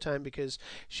it one more time, because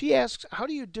she asks, how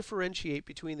do you differentiate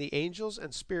between the angels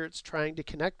and spirits trying to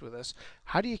connect with us?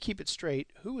 How do you keep it straight?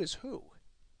 Who is who?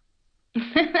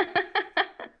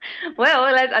 Well,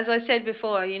 as I said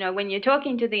before, when you're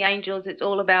talking to the angels, it's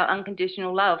all about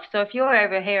unconditional love. So if you're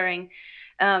overhearing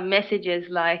messages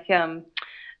like,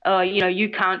 you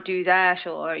can't do that,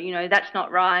 or, that's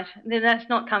not right, then that's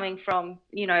not coming from,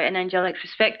 an angelic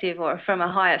perspective or from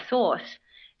a higher source.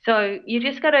 So you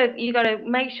gotta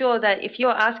make sure that if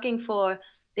you're asking for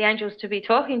the angels to be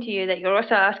talking to you, that you're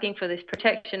also asking for this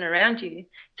protection around you,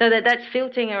 so that that's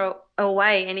filtering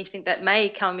away anything that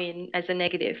may come in as a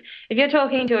negative. If you're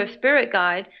talking to a spirit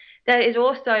guide, that is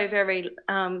also very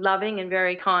loving and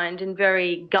very kind and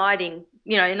very guiding.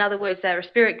 In other words, they're a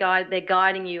spirit guide. They're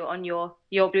guiding you on your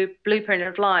blueprint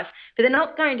of life, but they're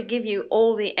not going to give you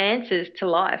all the answers to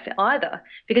life either,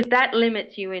 because that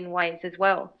limits you in ways as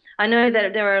well. I know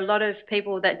that there are a lot of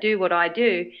people that do what I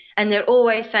do, and they're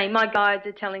always saying, my guides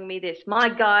are telling me this, my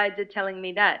guides are telling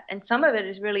me that. And some of it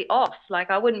is really off. Like,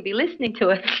 I wouldn't be listening to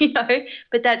it,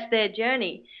 but that's their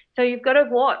journey. So you've got to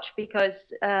watch, because,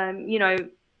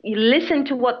 you listen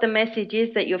to what the message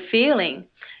is that you're feeling.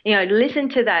 Listen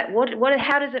to that.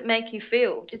 How does it make you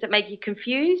feel? Does it make you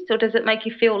confused, or does it make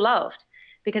you feel loved?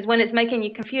 Because when it's making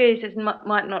you confused, it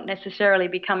might not necessarily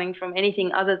be coming from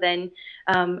anything other than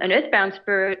an earthbound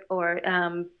spirit, or,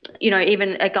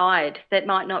 even a guide that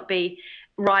might not be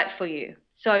right for you.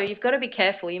 So you've got to be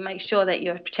careful. You make sure that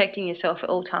you're protecting yourself at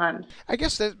all times. I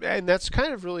guess that's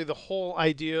kind of really the whole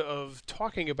idea of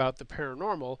talking about the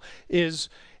paranormal is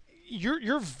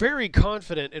you're very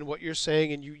confident in what you're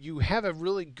saying, and you have a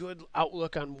really good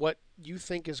outlook on what you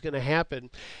think is going to happen.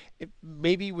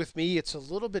 Maybe with me it's a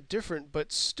little bit different,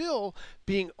 but still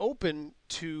being open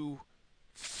to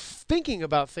thinking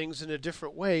about things in a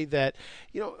different way, that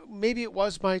maybe it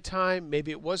was my time,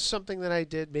 maybe it was something that I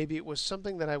did, maybe it was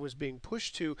something that I was being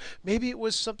pushed to, maybe it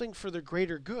was something for the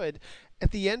greater good.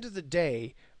 At the end of the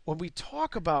day, when we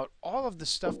talk about all of the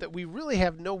stuff that we really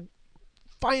have no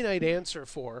finite answer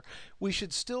for, we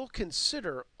should still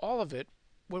consider all of it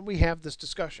when we have this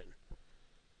discussion.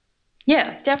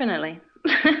 Yeah, definitely.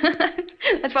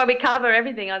 That's why we cover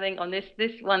everything, I think, on this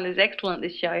one is excellent,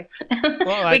 this show.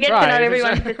 Well, we get to know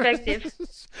everyone's perspective.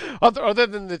 Other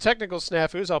than the technical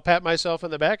snafus, I'll pat myself on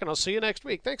the back, and I'll see you next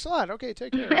week. Thanks a lot. Okay,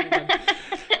 take care.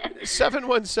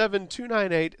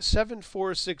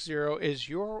 717-298-7460 is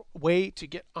your way to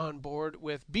get on board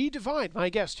with BDevine, my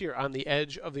guest here on The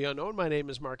Edge of the Unknown. My name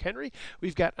is Mark Henry.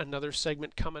 We've got another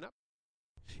segment coming up.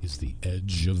 Is The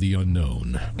Edge of the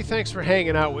Unknown. Thanks for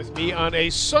hanging out with me on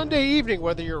a Sunday evening,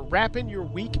 whether you're wrapping your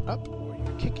week up or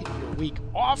you're kicking your week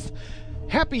off.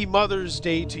 Happy Mother's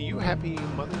Day to you. Happy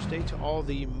Mother's Day to all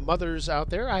the mothers out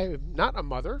there. I am not a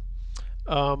mother.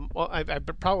 Well, I've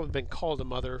probably been called a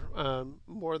mother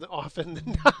more often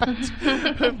than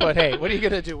not. But hey, what are you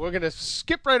going to do? We're going to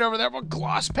skip right over that. We'll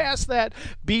gloss past that.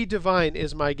 BDevine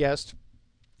is my guest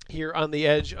here on The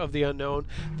Edge of the Unknown.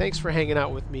 Thanks for hanging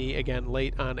out with me again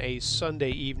late on a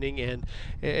Sunday evening, and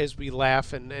as we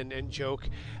laugh and joke.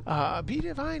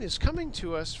 BDevine is coming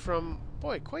to us from,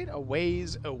 quite a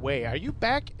ways away. Are you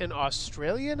back in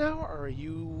Australia now, or are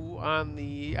you on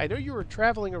the... I know you were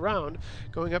traveling around,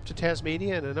 going up to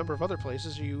Tasmania and a number of other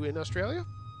places. Are you in Australia?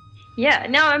 Yeah,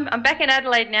 no, I'm back in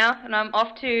Adelaide now, and I'm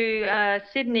off to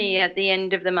Sydney at the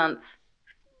end of the month.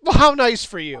 Well, how nice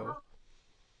for you.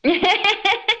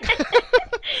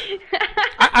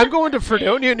 I'm going to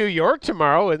Fredonia, New York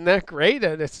tomorrow. Isn't that great?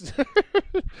 And it's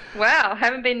wow,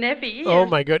 haven't been there for years. Oh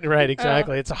my goodness, right,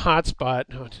 exactly. It's a hot spot.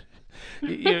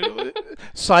 You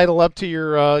sidle up to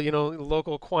your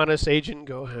local Qantas agent and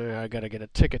go, hey, I got to get a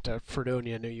ticket to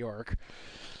Fredonia, New York.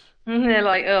 And they're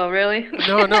like, oh, really?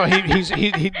 No,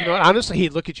 he honestly,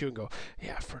 he'd look at you and go,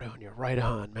 yeah, Fredonia, right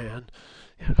on, man.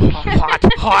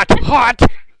 Hot.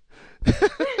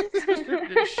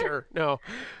 Sure. No.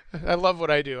 I love what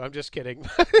I do. I'm just kidding.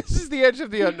 This is the Edge of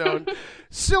the Unknown.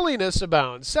 Silliness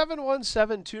abounds.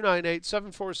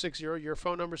 717-298-7460. Your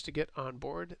phone numbers to get on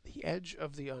board. The Edge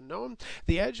of the Unknown.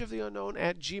 The Edge of the Unknown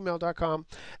at gmail.com.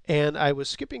 And I was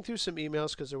skipping through some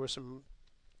emails because there were some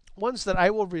ones that I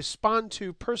will respond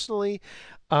to personally.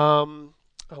 One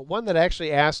that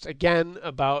actually asked again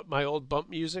about my old bump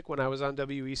music when I was on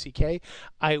WECK.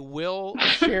 I will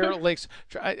share links.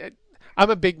 I'm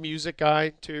a big music guy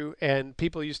too, and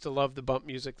people used to love the bump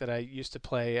music that I used to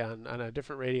play on a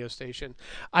different radio station.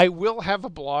 I will have a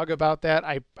blog about that.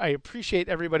 I appreciate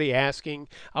everybody asking.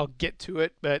 I'll get to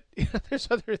it, but there's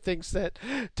other things that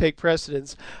take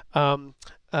precedence. And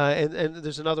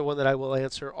there's another one that I will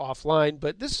answer offline,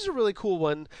 but this is a really cool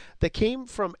one that came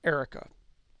from Erica.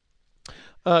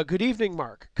 Good evening,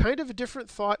 Mark. Kind of a different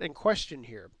thought and question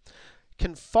here.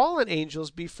 Can fallen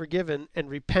angels be forgiven and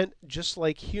repent just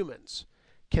like humans?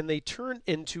 Can they turn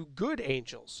into good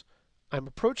angels? I'm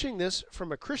approaching this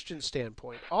from a Christian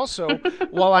standpoint. Also,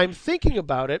 while I'm thinking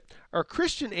about it, are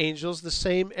Christian angels the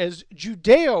same as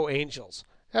Judeo angels?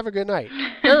 Have a good night.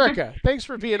 Erica, thanks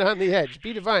for being on the edge.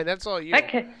 Be divine. That's all you.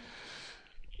 Okay.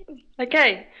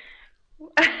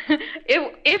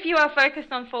 If you are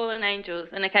focused on fallen angels,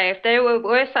 and if there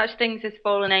were such things as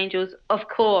fallen angels, of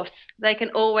course, they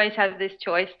can always have this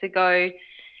choice to go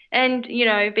and,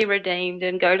 be redeemed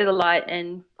and go to the light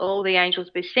and all the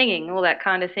angels be singing, all that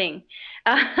kind of thing.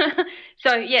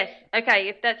 So, yes,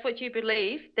 if that's what you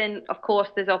believe, then, of course,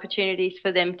 there's opportunities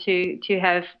for them to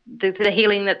have the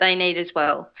healing that they need as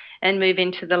well and move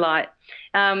into the light.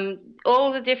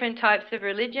 All the different types of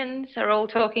religions are all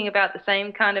talking about the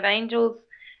same kind of angels.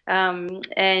 And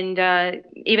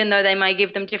even though they may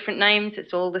give them different names,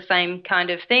 it's all the same kind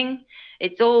of thing.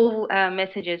 It's all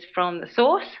messages from the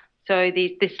source. So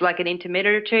this is like an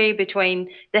intermediary between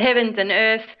the heavens and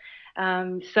earth.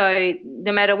 So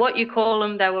no matter what you call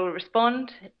them, they will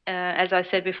respond. As I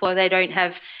said before, they don't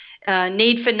have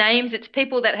need for names. It's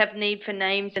people that have need for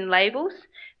names and labels,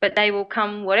 but they will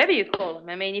come whatever you call them.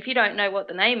 I mean, if you don't know what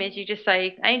the name is, you just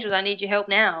say, angels, I need your help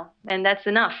now. And that's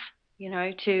enough,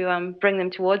 to bring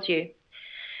them towards you.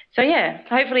 So, yeah,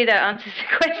 hopefully that answers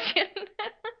the question.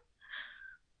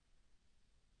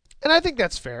 And I think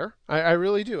that's fair. I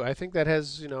really do. I think that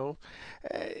has,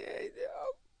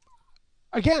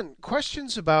 again,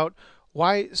 questions about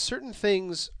why certain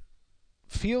things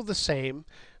feel the same,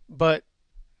 but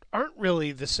aren't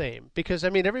really the same. Because,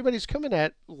 everybody's coming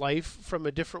at life from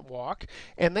a different walk,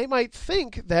 and they might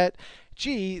think that,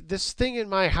 gee, this thing in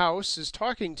my house is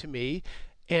talking to me,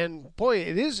 and boy,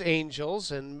 it is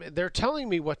angels, and they're telling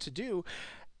me what to do.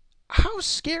 How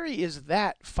scary is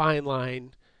that fine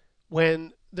line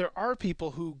when there are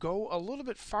people who go a little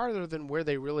bit farther than where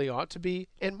they really ought to be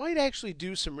and might actually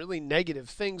do some really negative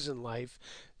things in life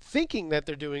thinking that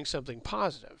they're doing something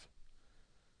positive?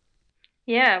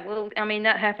 Yeah, well,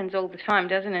 that happens all the time,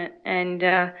 doesn't it? And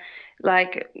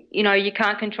you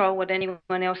can't control what anyone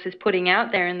else is putting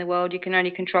out there in the world. You can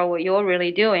only control what you're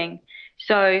really doing.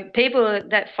 So people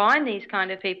that find these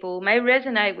kind of people may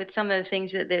resonate with some of the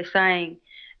things that they're saying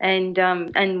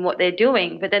and what they're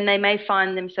doing, but then they may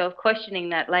find themselves questioning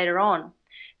that later on.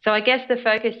 So I guess the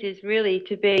focus is really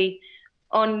to be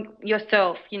on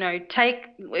yourself.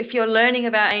 If you're learning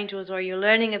about angels or you're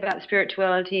learning about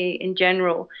spirituality in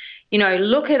general,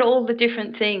 look at all the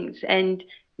different things and,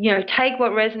 take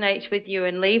what resonates with you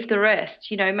and leave the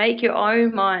rest. Make your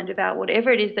own mind about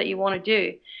whatever it is that you want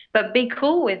to do, but be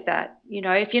cool with that.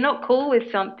 If you're not cool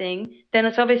with something, then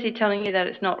it's obviously telling you that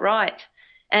it's not right.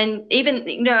 And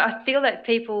even, I feel that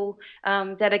people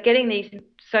that are getting these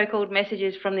so-called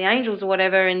messages from the angels or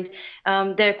whatever, and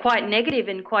they're quite negative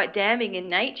and quite damning in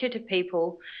nature to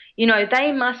people,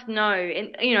 they must know,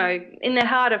 in their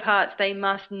heart of hearts, they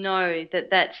must know that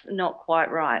that's not quite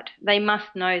right. They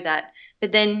must know that.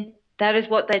 But then that is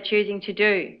what they're choosing to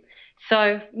do.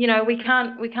 So, we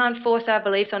can't force our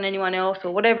beliefs on anyone else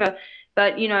or whatever.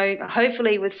 But,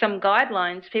 hopefully with some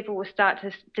guidelines, people will start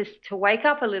to wake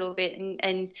up a little bit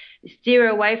and steer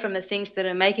away from the things that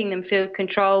are making them feel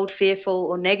controlled, fearful,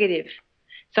 or negative.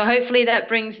 So hopefully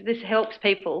this helps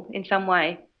people in some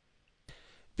way.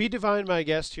 Be Divine, my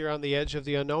guest here on The Edge of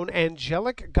the Unknown.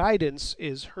 Angelic Guidance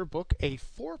is her book, a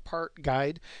 4-part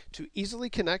guide to easily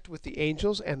connect with the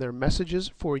angels and their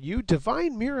messages for you.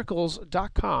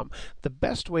 DevineMiracles.com, the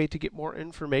best way to get more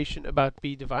information about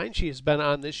Be Divine. She has been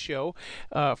on this show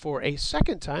for a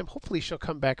second time. Hopefully she'll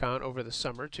come back on over the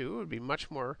summer, too. It would be much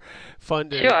more fun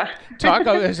to talk.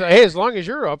 Hey, as long as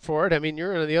you're up for it.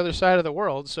 You're on the other side of the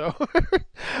world, so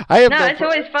it's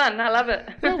always fun. I love it.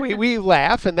 Yeah, we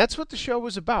laugh, and that's what the show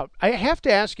was about. about. I have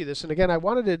to ask you this, and again, I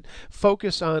wanted to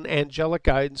focus on angelic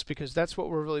guidance because that's what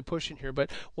we're really pushing here. But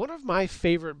one of my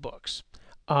favorite books,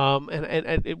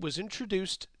 and it was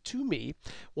introduced to me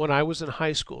when I was in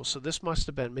high school. So this must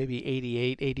have been maybe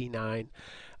 88, 89,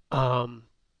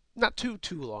 not too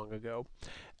long ago.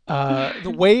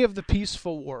 The Way of the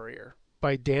Peaceful Warrior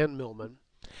by Dan Millman.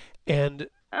 And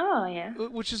Oh, yeah.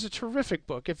 which is a terrific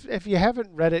book. If you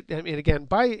haven't read it, I mean, again,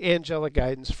 buy Angelic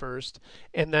Guidance first,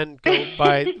 and then go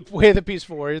buy Way of the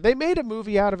Peaceful Warrior. They made a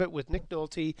movie out of it with Nick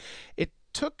Nolte. It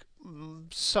took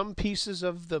some pieces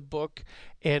of the book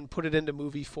and put it into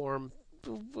movie form.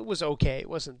 It was okay. It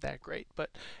wasn't that great,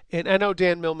 and I know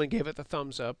Dan Millman gave it the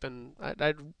thumbs up, and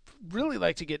I'd really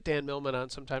like to get Dan Millman on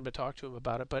sometime to talk to him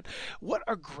about it. But what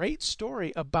a great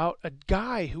story about a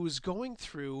guy who was going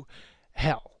through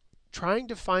hell, trying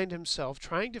to find himself,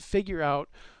 trying to figure out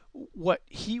what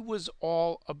he was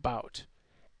all about.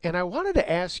 And I wanted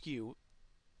to ask you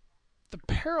the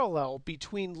parallel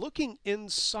between looking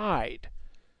inside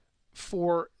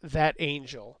for that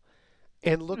angel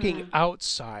and looking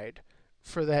outside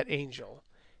for that angel.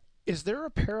 Is there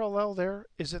a parallel there?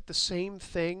 Is it the same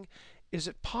thing? Is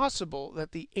it possible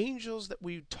that the angels that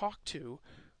we talk to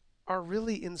are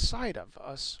really inside of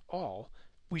us all?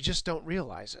 We just don't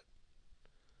realize it.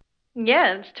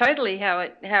 Yeah, it's totally how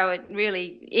it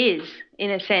really is, in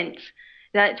a sense,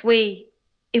 that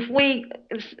because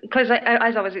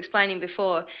as I was explaining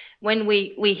before, when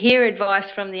we hear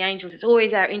advice from the angels, it's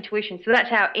always our intuition. So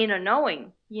that's our inner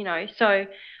knowing, So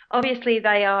obviously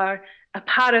they are a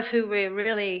part of who we're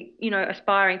really,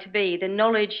 aspiring to be. The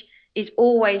knowledge is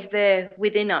always there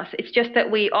within us. It's just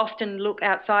that we often look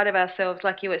outside of ourselves,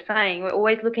 like you were saying. We're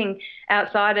always looking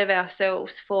outside of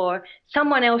ourselves for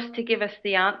someone else to give us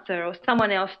the answer or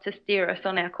someone else to steer us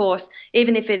on our course,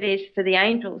 even if it is for the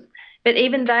angels. But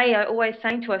even they are always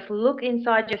saying to us, look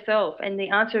inside yourself, and the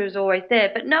answer is always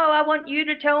there. But no, I want you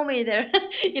to tell me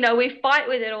that. We fight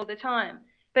with it all the time.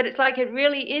 But it's like it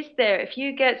really is there. If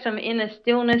you get some inner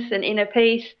stillness and inner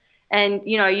peace and,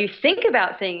 you think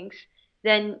about things,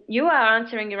 then you are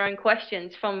answering your own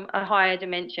questions from a higher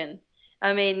dimension.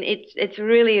 I mean, it's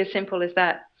really as simple as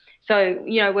that. So,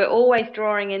 we're always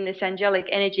drawing in this angelic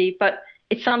energy, but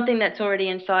it's something that's already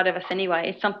inside of us anyway.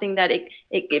 It's something that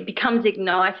it becomes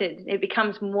ignited. It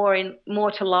becomes more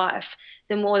to life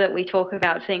the more that we talk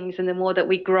about things and the more that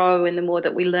we grow and the more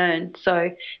that we learn. So,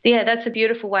 yeah, that's a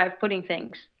beautiful way of putting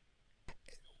things.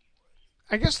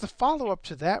 I guess the follow-up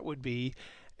to that would be,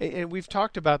 and we've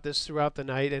talked about this throughout the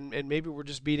night, and maybe we're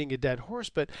just beating a dead horse,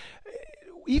 but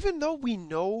even though we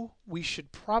know we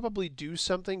should probably do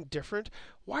something different,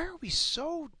 why are we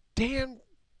so damn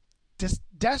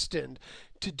destined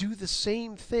to do the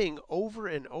same thing over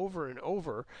and over and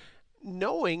over,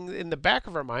 knowing in the back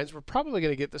of our minds we're probably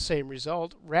going to get the same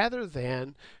result, rather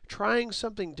than trying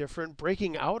something different,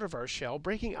 breaking out of our shell,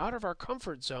 breaking out of our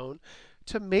comfort zone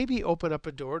to maybe open up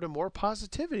a door to more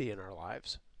positivity in our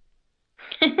lives?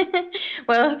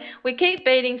 Well, we keep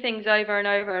beating things over and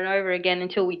over and over again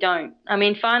until we don't. I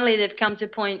mean, finally there comes a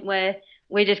point where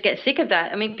we just get sick of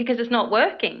that. I mean, because it's not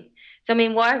working. So, I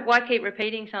mean, why keep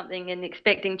repeating something and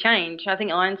expecting change? I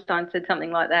think Einstein said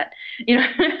something like that.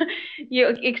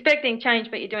 You're expecting change,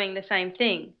 but you're doing the same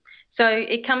thing. So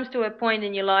it comes to a point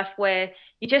in your life where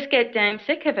you just get damn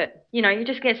sick of it. You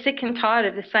just get sick and tired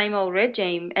of the same old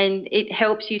regime, and it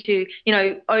helps you to,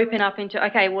 open up into,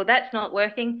 okay, well, that's not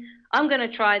working. I'm going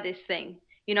to try this thing,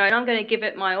 and I'm going to give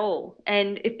it my all.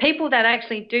 And if people that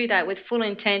actually do that with full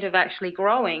intent of actually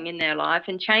growing in their life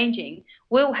and changing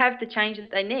will have the change that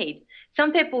they need.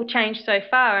 Some people change so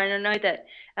far, and I know that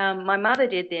my mother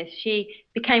did this. She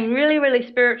became really, really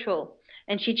spiritual,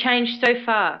 and she changed so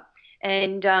far.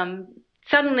 And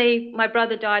suddenly my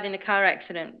brother died in a car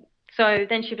accident. So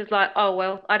then she was like, oh,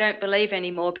 well, I don't believe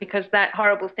anymore because that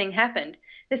horrible thing happened.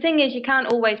 The thing is, you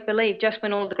can't always believe just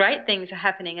when all the great things are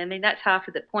happening. I mean, that's half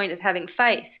of the point of having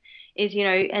faith is,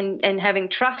 and having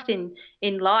trust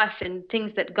in life and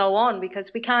things that go on, because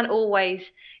we can't always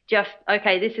just,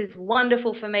 okay, this is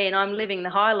wonderful for me and I'm living the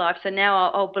high life, so now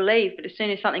I'll believe, but as soon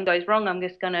as something goes wrong, I'm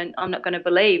not going to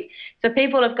believe. So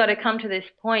people have got to come to this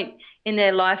point in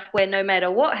their life where no matter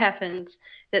what happens,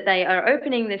 that they are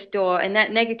opening this door, and that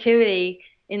negativity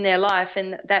in their life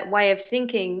and that way of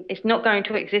thinking is not going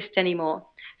to exist anymore.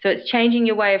 So it's changing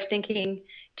your way of thinking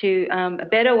to a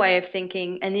better way of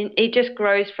thinking, and then it just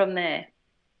grows from there.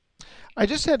 I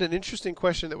just had an interesting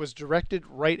question that was directed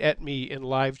right at me in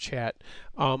live chat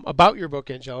about your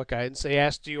book, Angelic Guidance. They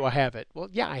asked, do you have it? Well,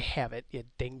 yeah, I have it, you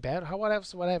dingbat. How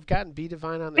else would I have gotten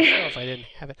BDevine on the show if I didn't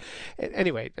have it?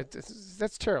 Anyway,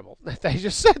 that's terrible. I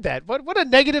just said that. What a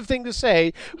negative thing to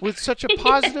say with such a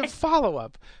positive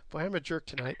follow-up. Boy, I'm a jerk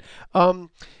tonight.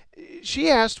 She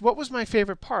asked, what was my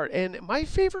favorite part? And my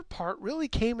favorite part really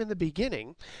came in the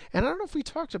beginning. And I don't know if we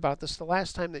talked about this the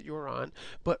last time that you were on,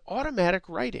 but automatic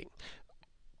writing.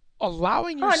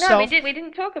 Allowing yourself... Oh, no, we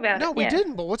didn't talk about it. No, we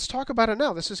didn't, but let's talk about it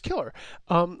now. This is killer.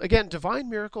 Again,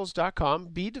 DevineMiracles.com,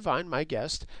 BDevine, my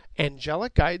guest.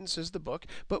 Angelic Guidance is the book.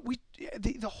 But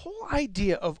the whole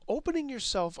idea of opening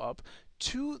yourself up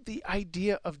to the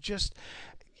idea of just,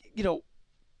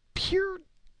 pure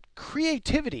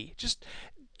creativity, just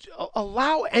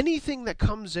allow anything that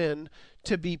comes in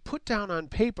to be put down on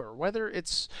paper, whether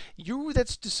it's you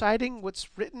that's deciding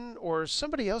what's written or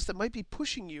somebody else that might be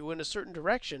pushing you in a certain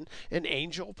direction, an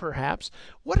angel perhaps.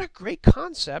 What a great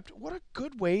concept. What a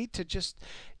good way to just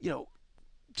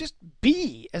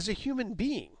be as a human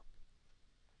being.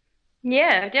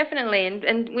 Yeah, definitely.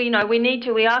 And we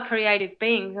are creative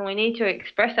beings and we need to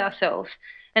express ourselves.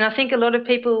 And I think a lot of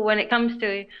people, when it comes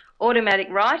to automatic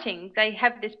writing, they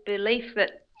have this belief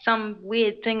that some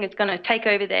weird thing is going to take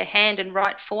over their hand and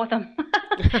write for them.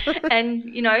 And,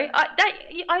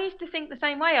 I used to think the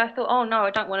same way. I thought, oh, no, I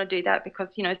don't want to do that because,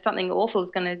 something awful is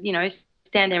going to,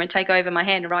 stand there and take over my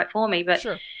hand and write for me. But,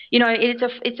 sure.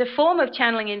 It's a form of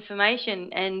channeling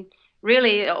information. And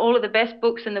really, all of the best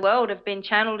books in the world have been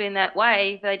channeled in that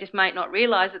way. They just might not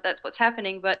realize that that's what's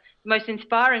happening. But the most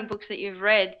inspiring books that you've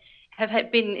read have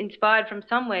been inspired from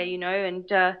somewhere, and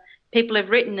people have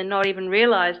written and not even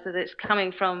realized that it's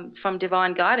coming from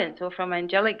divine guidance or from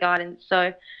angelic guidance.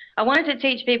 So I wanted to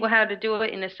teach people how to do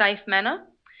it in a safe manner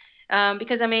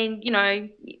because,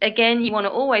 again, you want to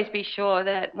always be sure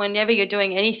that whenever you're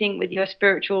doing anything with your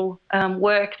spiritual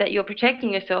work that you're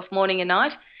protecting yourself morning and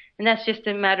night. And that's just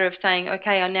a matter of saying,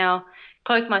 okay, I now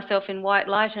cloak myself in white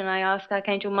light and I ask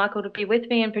Archangel Michael to be with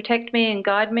me and protect me and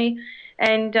guide me.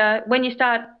 And when you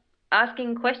start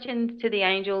asking questions to the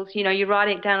angels, you write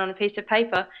it down on a piece of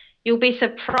paper, you'll be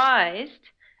surprised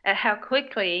at how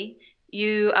quickly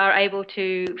you are able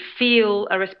to feel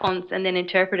a response and then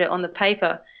interpret it on the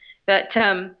paper. But,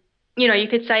 you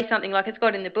could say something like, it's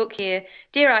got in the book here,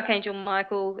 Dear Archangel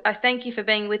Michael, I thank you for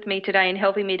being with me today and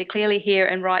helping me to clearly hear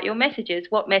and write your messages.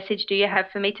 What message do you have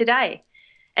for me today?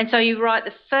 And so you write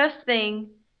the first thing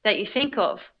that you think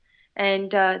of.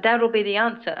 And that'll be the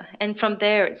answer. And from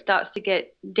there, it starts to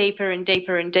get deeper and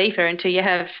deeper and deeper until you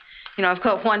have, I've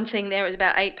got one thing there, it's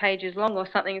about 8 pages long or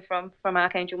something from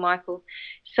Archangel Michael.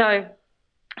 So,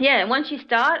 yeah, once you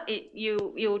start,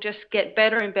 you'll just get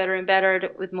better and better and better at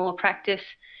it with more practice.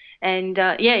 And,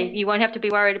 you won't have to be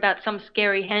worried about some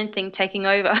scary hand thing taking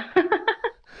over.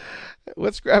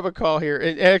 Let's grab a call here.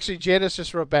 And actually, Janice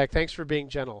just wrote back, thanks for being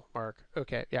gentle, Mark.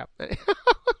 Okay, yeah.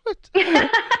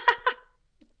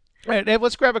 All right,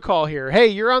 let's grab a call here. Hey,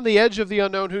 you're on the edge of the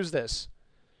unknown. Who's this?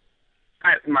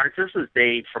 Hi, Mark. This is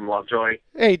Dave from Lovejoy.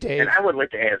 Hey, Dave. And I would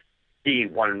like to ask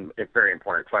Steve one very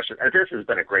important question. This has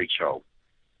been a great show.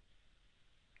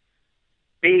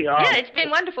 Yeah, it's been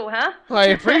wonderful, huh? Well, I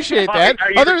appreciate that.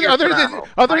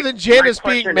 Other than Janice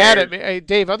being mad at me, hey,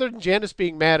 Dave. Other than Janice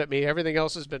being mad at me, everything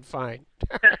else has been fine.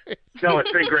 No,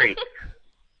 it's been great.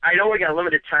 I know we got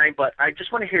limited time, but I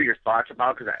just want to hear your thoughts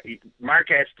about because Mark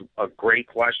asked a great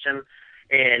question,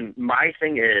 and my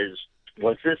thing is,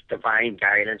 was this divine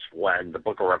guidance when the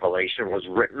Book of Revelation was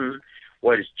written?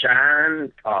 Was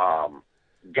John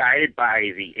guided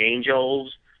by the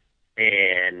angels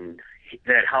and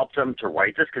that helped him to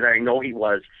write this? Because I know he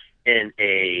was in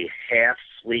a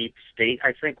half-sleep state,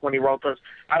 I think, when he wrote this.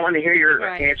 I want to hear your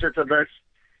answer to this.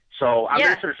 So I'm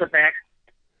just going to sit back.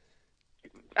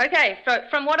 Okay, so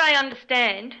from what I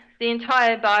understand, the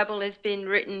entire Bible has been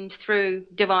written through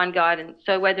divine guidance.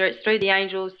 So whether it's through the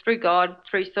angels, through God,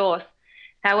 through Source.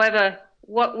 However,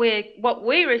 what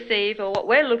we receive or what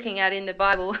we're looking at in the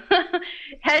Bible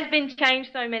has been changed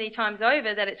so many times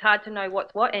over that it's hard to know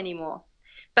what's what anymore.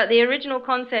 But the original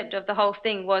concept of the whole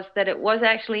thing was that it was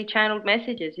actually channeled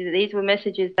messages. These were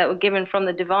messages that were given from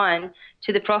the divine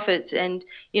to the prophets and,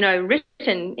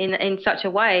 written in such a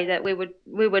way that we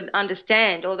would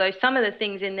understand, although some of the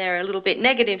things in there are a little bit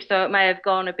negative, so it may have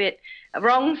gone a bit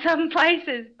wrong some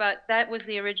places, but that was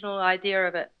the original idea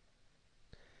of it.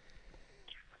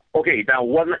 Okay, now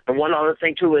one other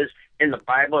thing, too, is in the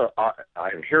Bible,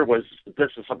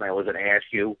 this is something I was going to ask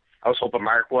you. I was hoping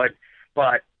Mark would,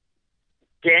 but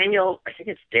Daniel, I think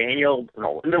it's Daniel,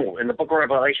 no, in the book of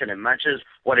Revelation, it mentions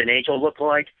what an angel looked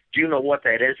like. Do you know what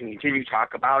that is? And can you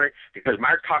talk about it? Because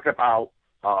Mark talked about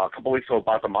a couple weeks ago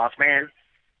about the Mothman,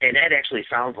 and that actually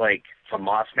sounds like the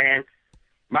Mothman.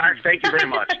 Mark, thank you very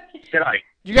much. Good night.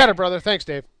 You got it, brother. Thanks,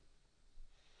 Dave.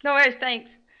 No worries, thanks.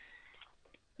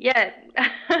 Yeah.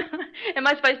 Am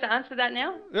I supposed to answer that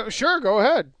now? Sure, go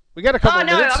ahead. We got a couple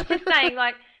minutes. I was just saying,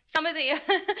 like, some of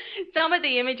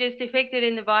the images depicted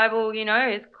in the Bible,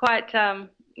 is quite,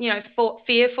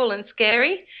 fearful and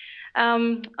scary.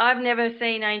 I've never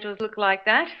seen angels look like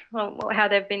that, how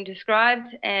they've been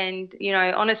described. And,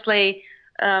 honestly,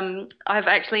 I've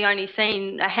actually only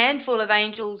seen a handful of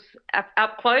angels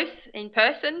up close in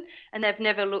person, and they've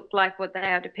never looked like what they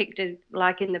are depicted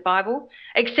like in the Bible,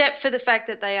 except for the fact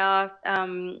that they are,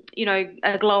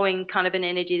 a glowing kind of an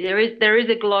energy. There is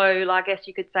a glow, I guess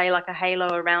you could say, like a halo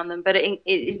around them, but it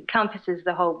encompasses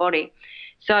the whole body.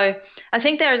 So I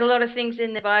think there's a lot of things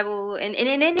in the Bible and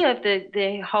in any of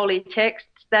the holy texts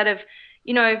that have,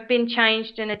 been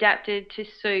changed and adapted to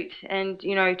suit and,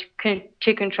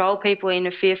 to control people in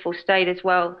a fearful state as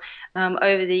well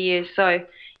over the years. So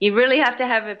you really have to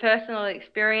have a personal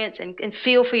experience and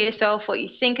feel for yourself what you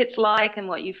think it's like and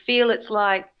what you feel it's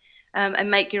like,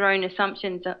 and make your own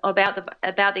assumptions about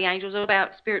the angels or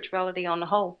about spirituality on the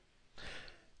whole.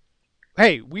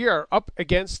 Hey, we are up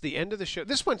against the end of the show.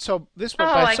 This went Oh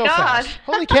by my so God. fast.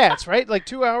 Holy cats, right? Like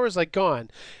 2 hours, like gone.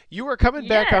 You are coming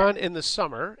back on in the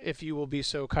summer, if you will be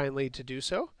so kindly to do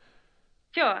so.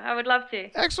 Sure, I would love to.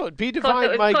 Excellent.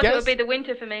 BDevine, my guest. It would be the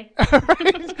winter for me. All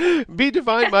right.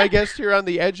 BDevine, my guest here on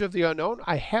the Edge of the Unknown.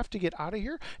 I have to get out of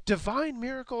here.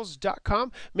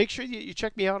 DevineMiracles.com. Make sure you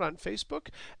check me out on Facebook,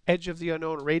 Edge of the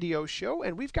Unknown Radio Show,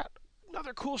 and we've got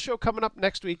another cool show coming up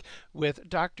next week with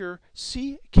Dr.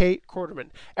 C.K. Quarterman.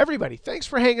 Everybody, thanks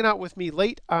for hanging out with me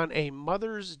late on a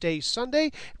Mother's Day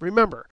Sunday. Remember,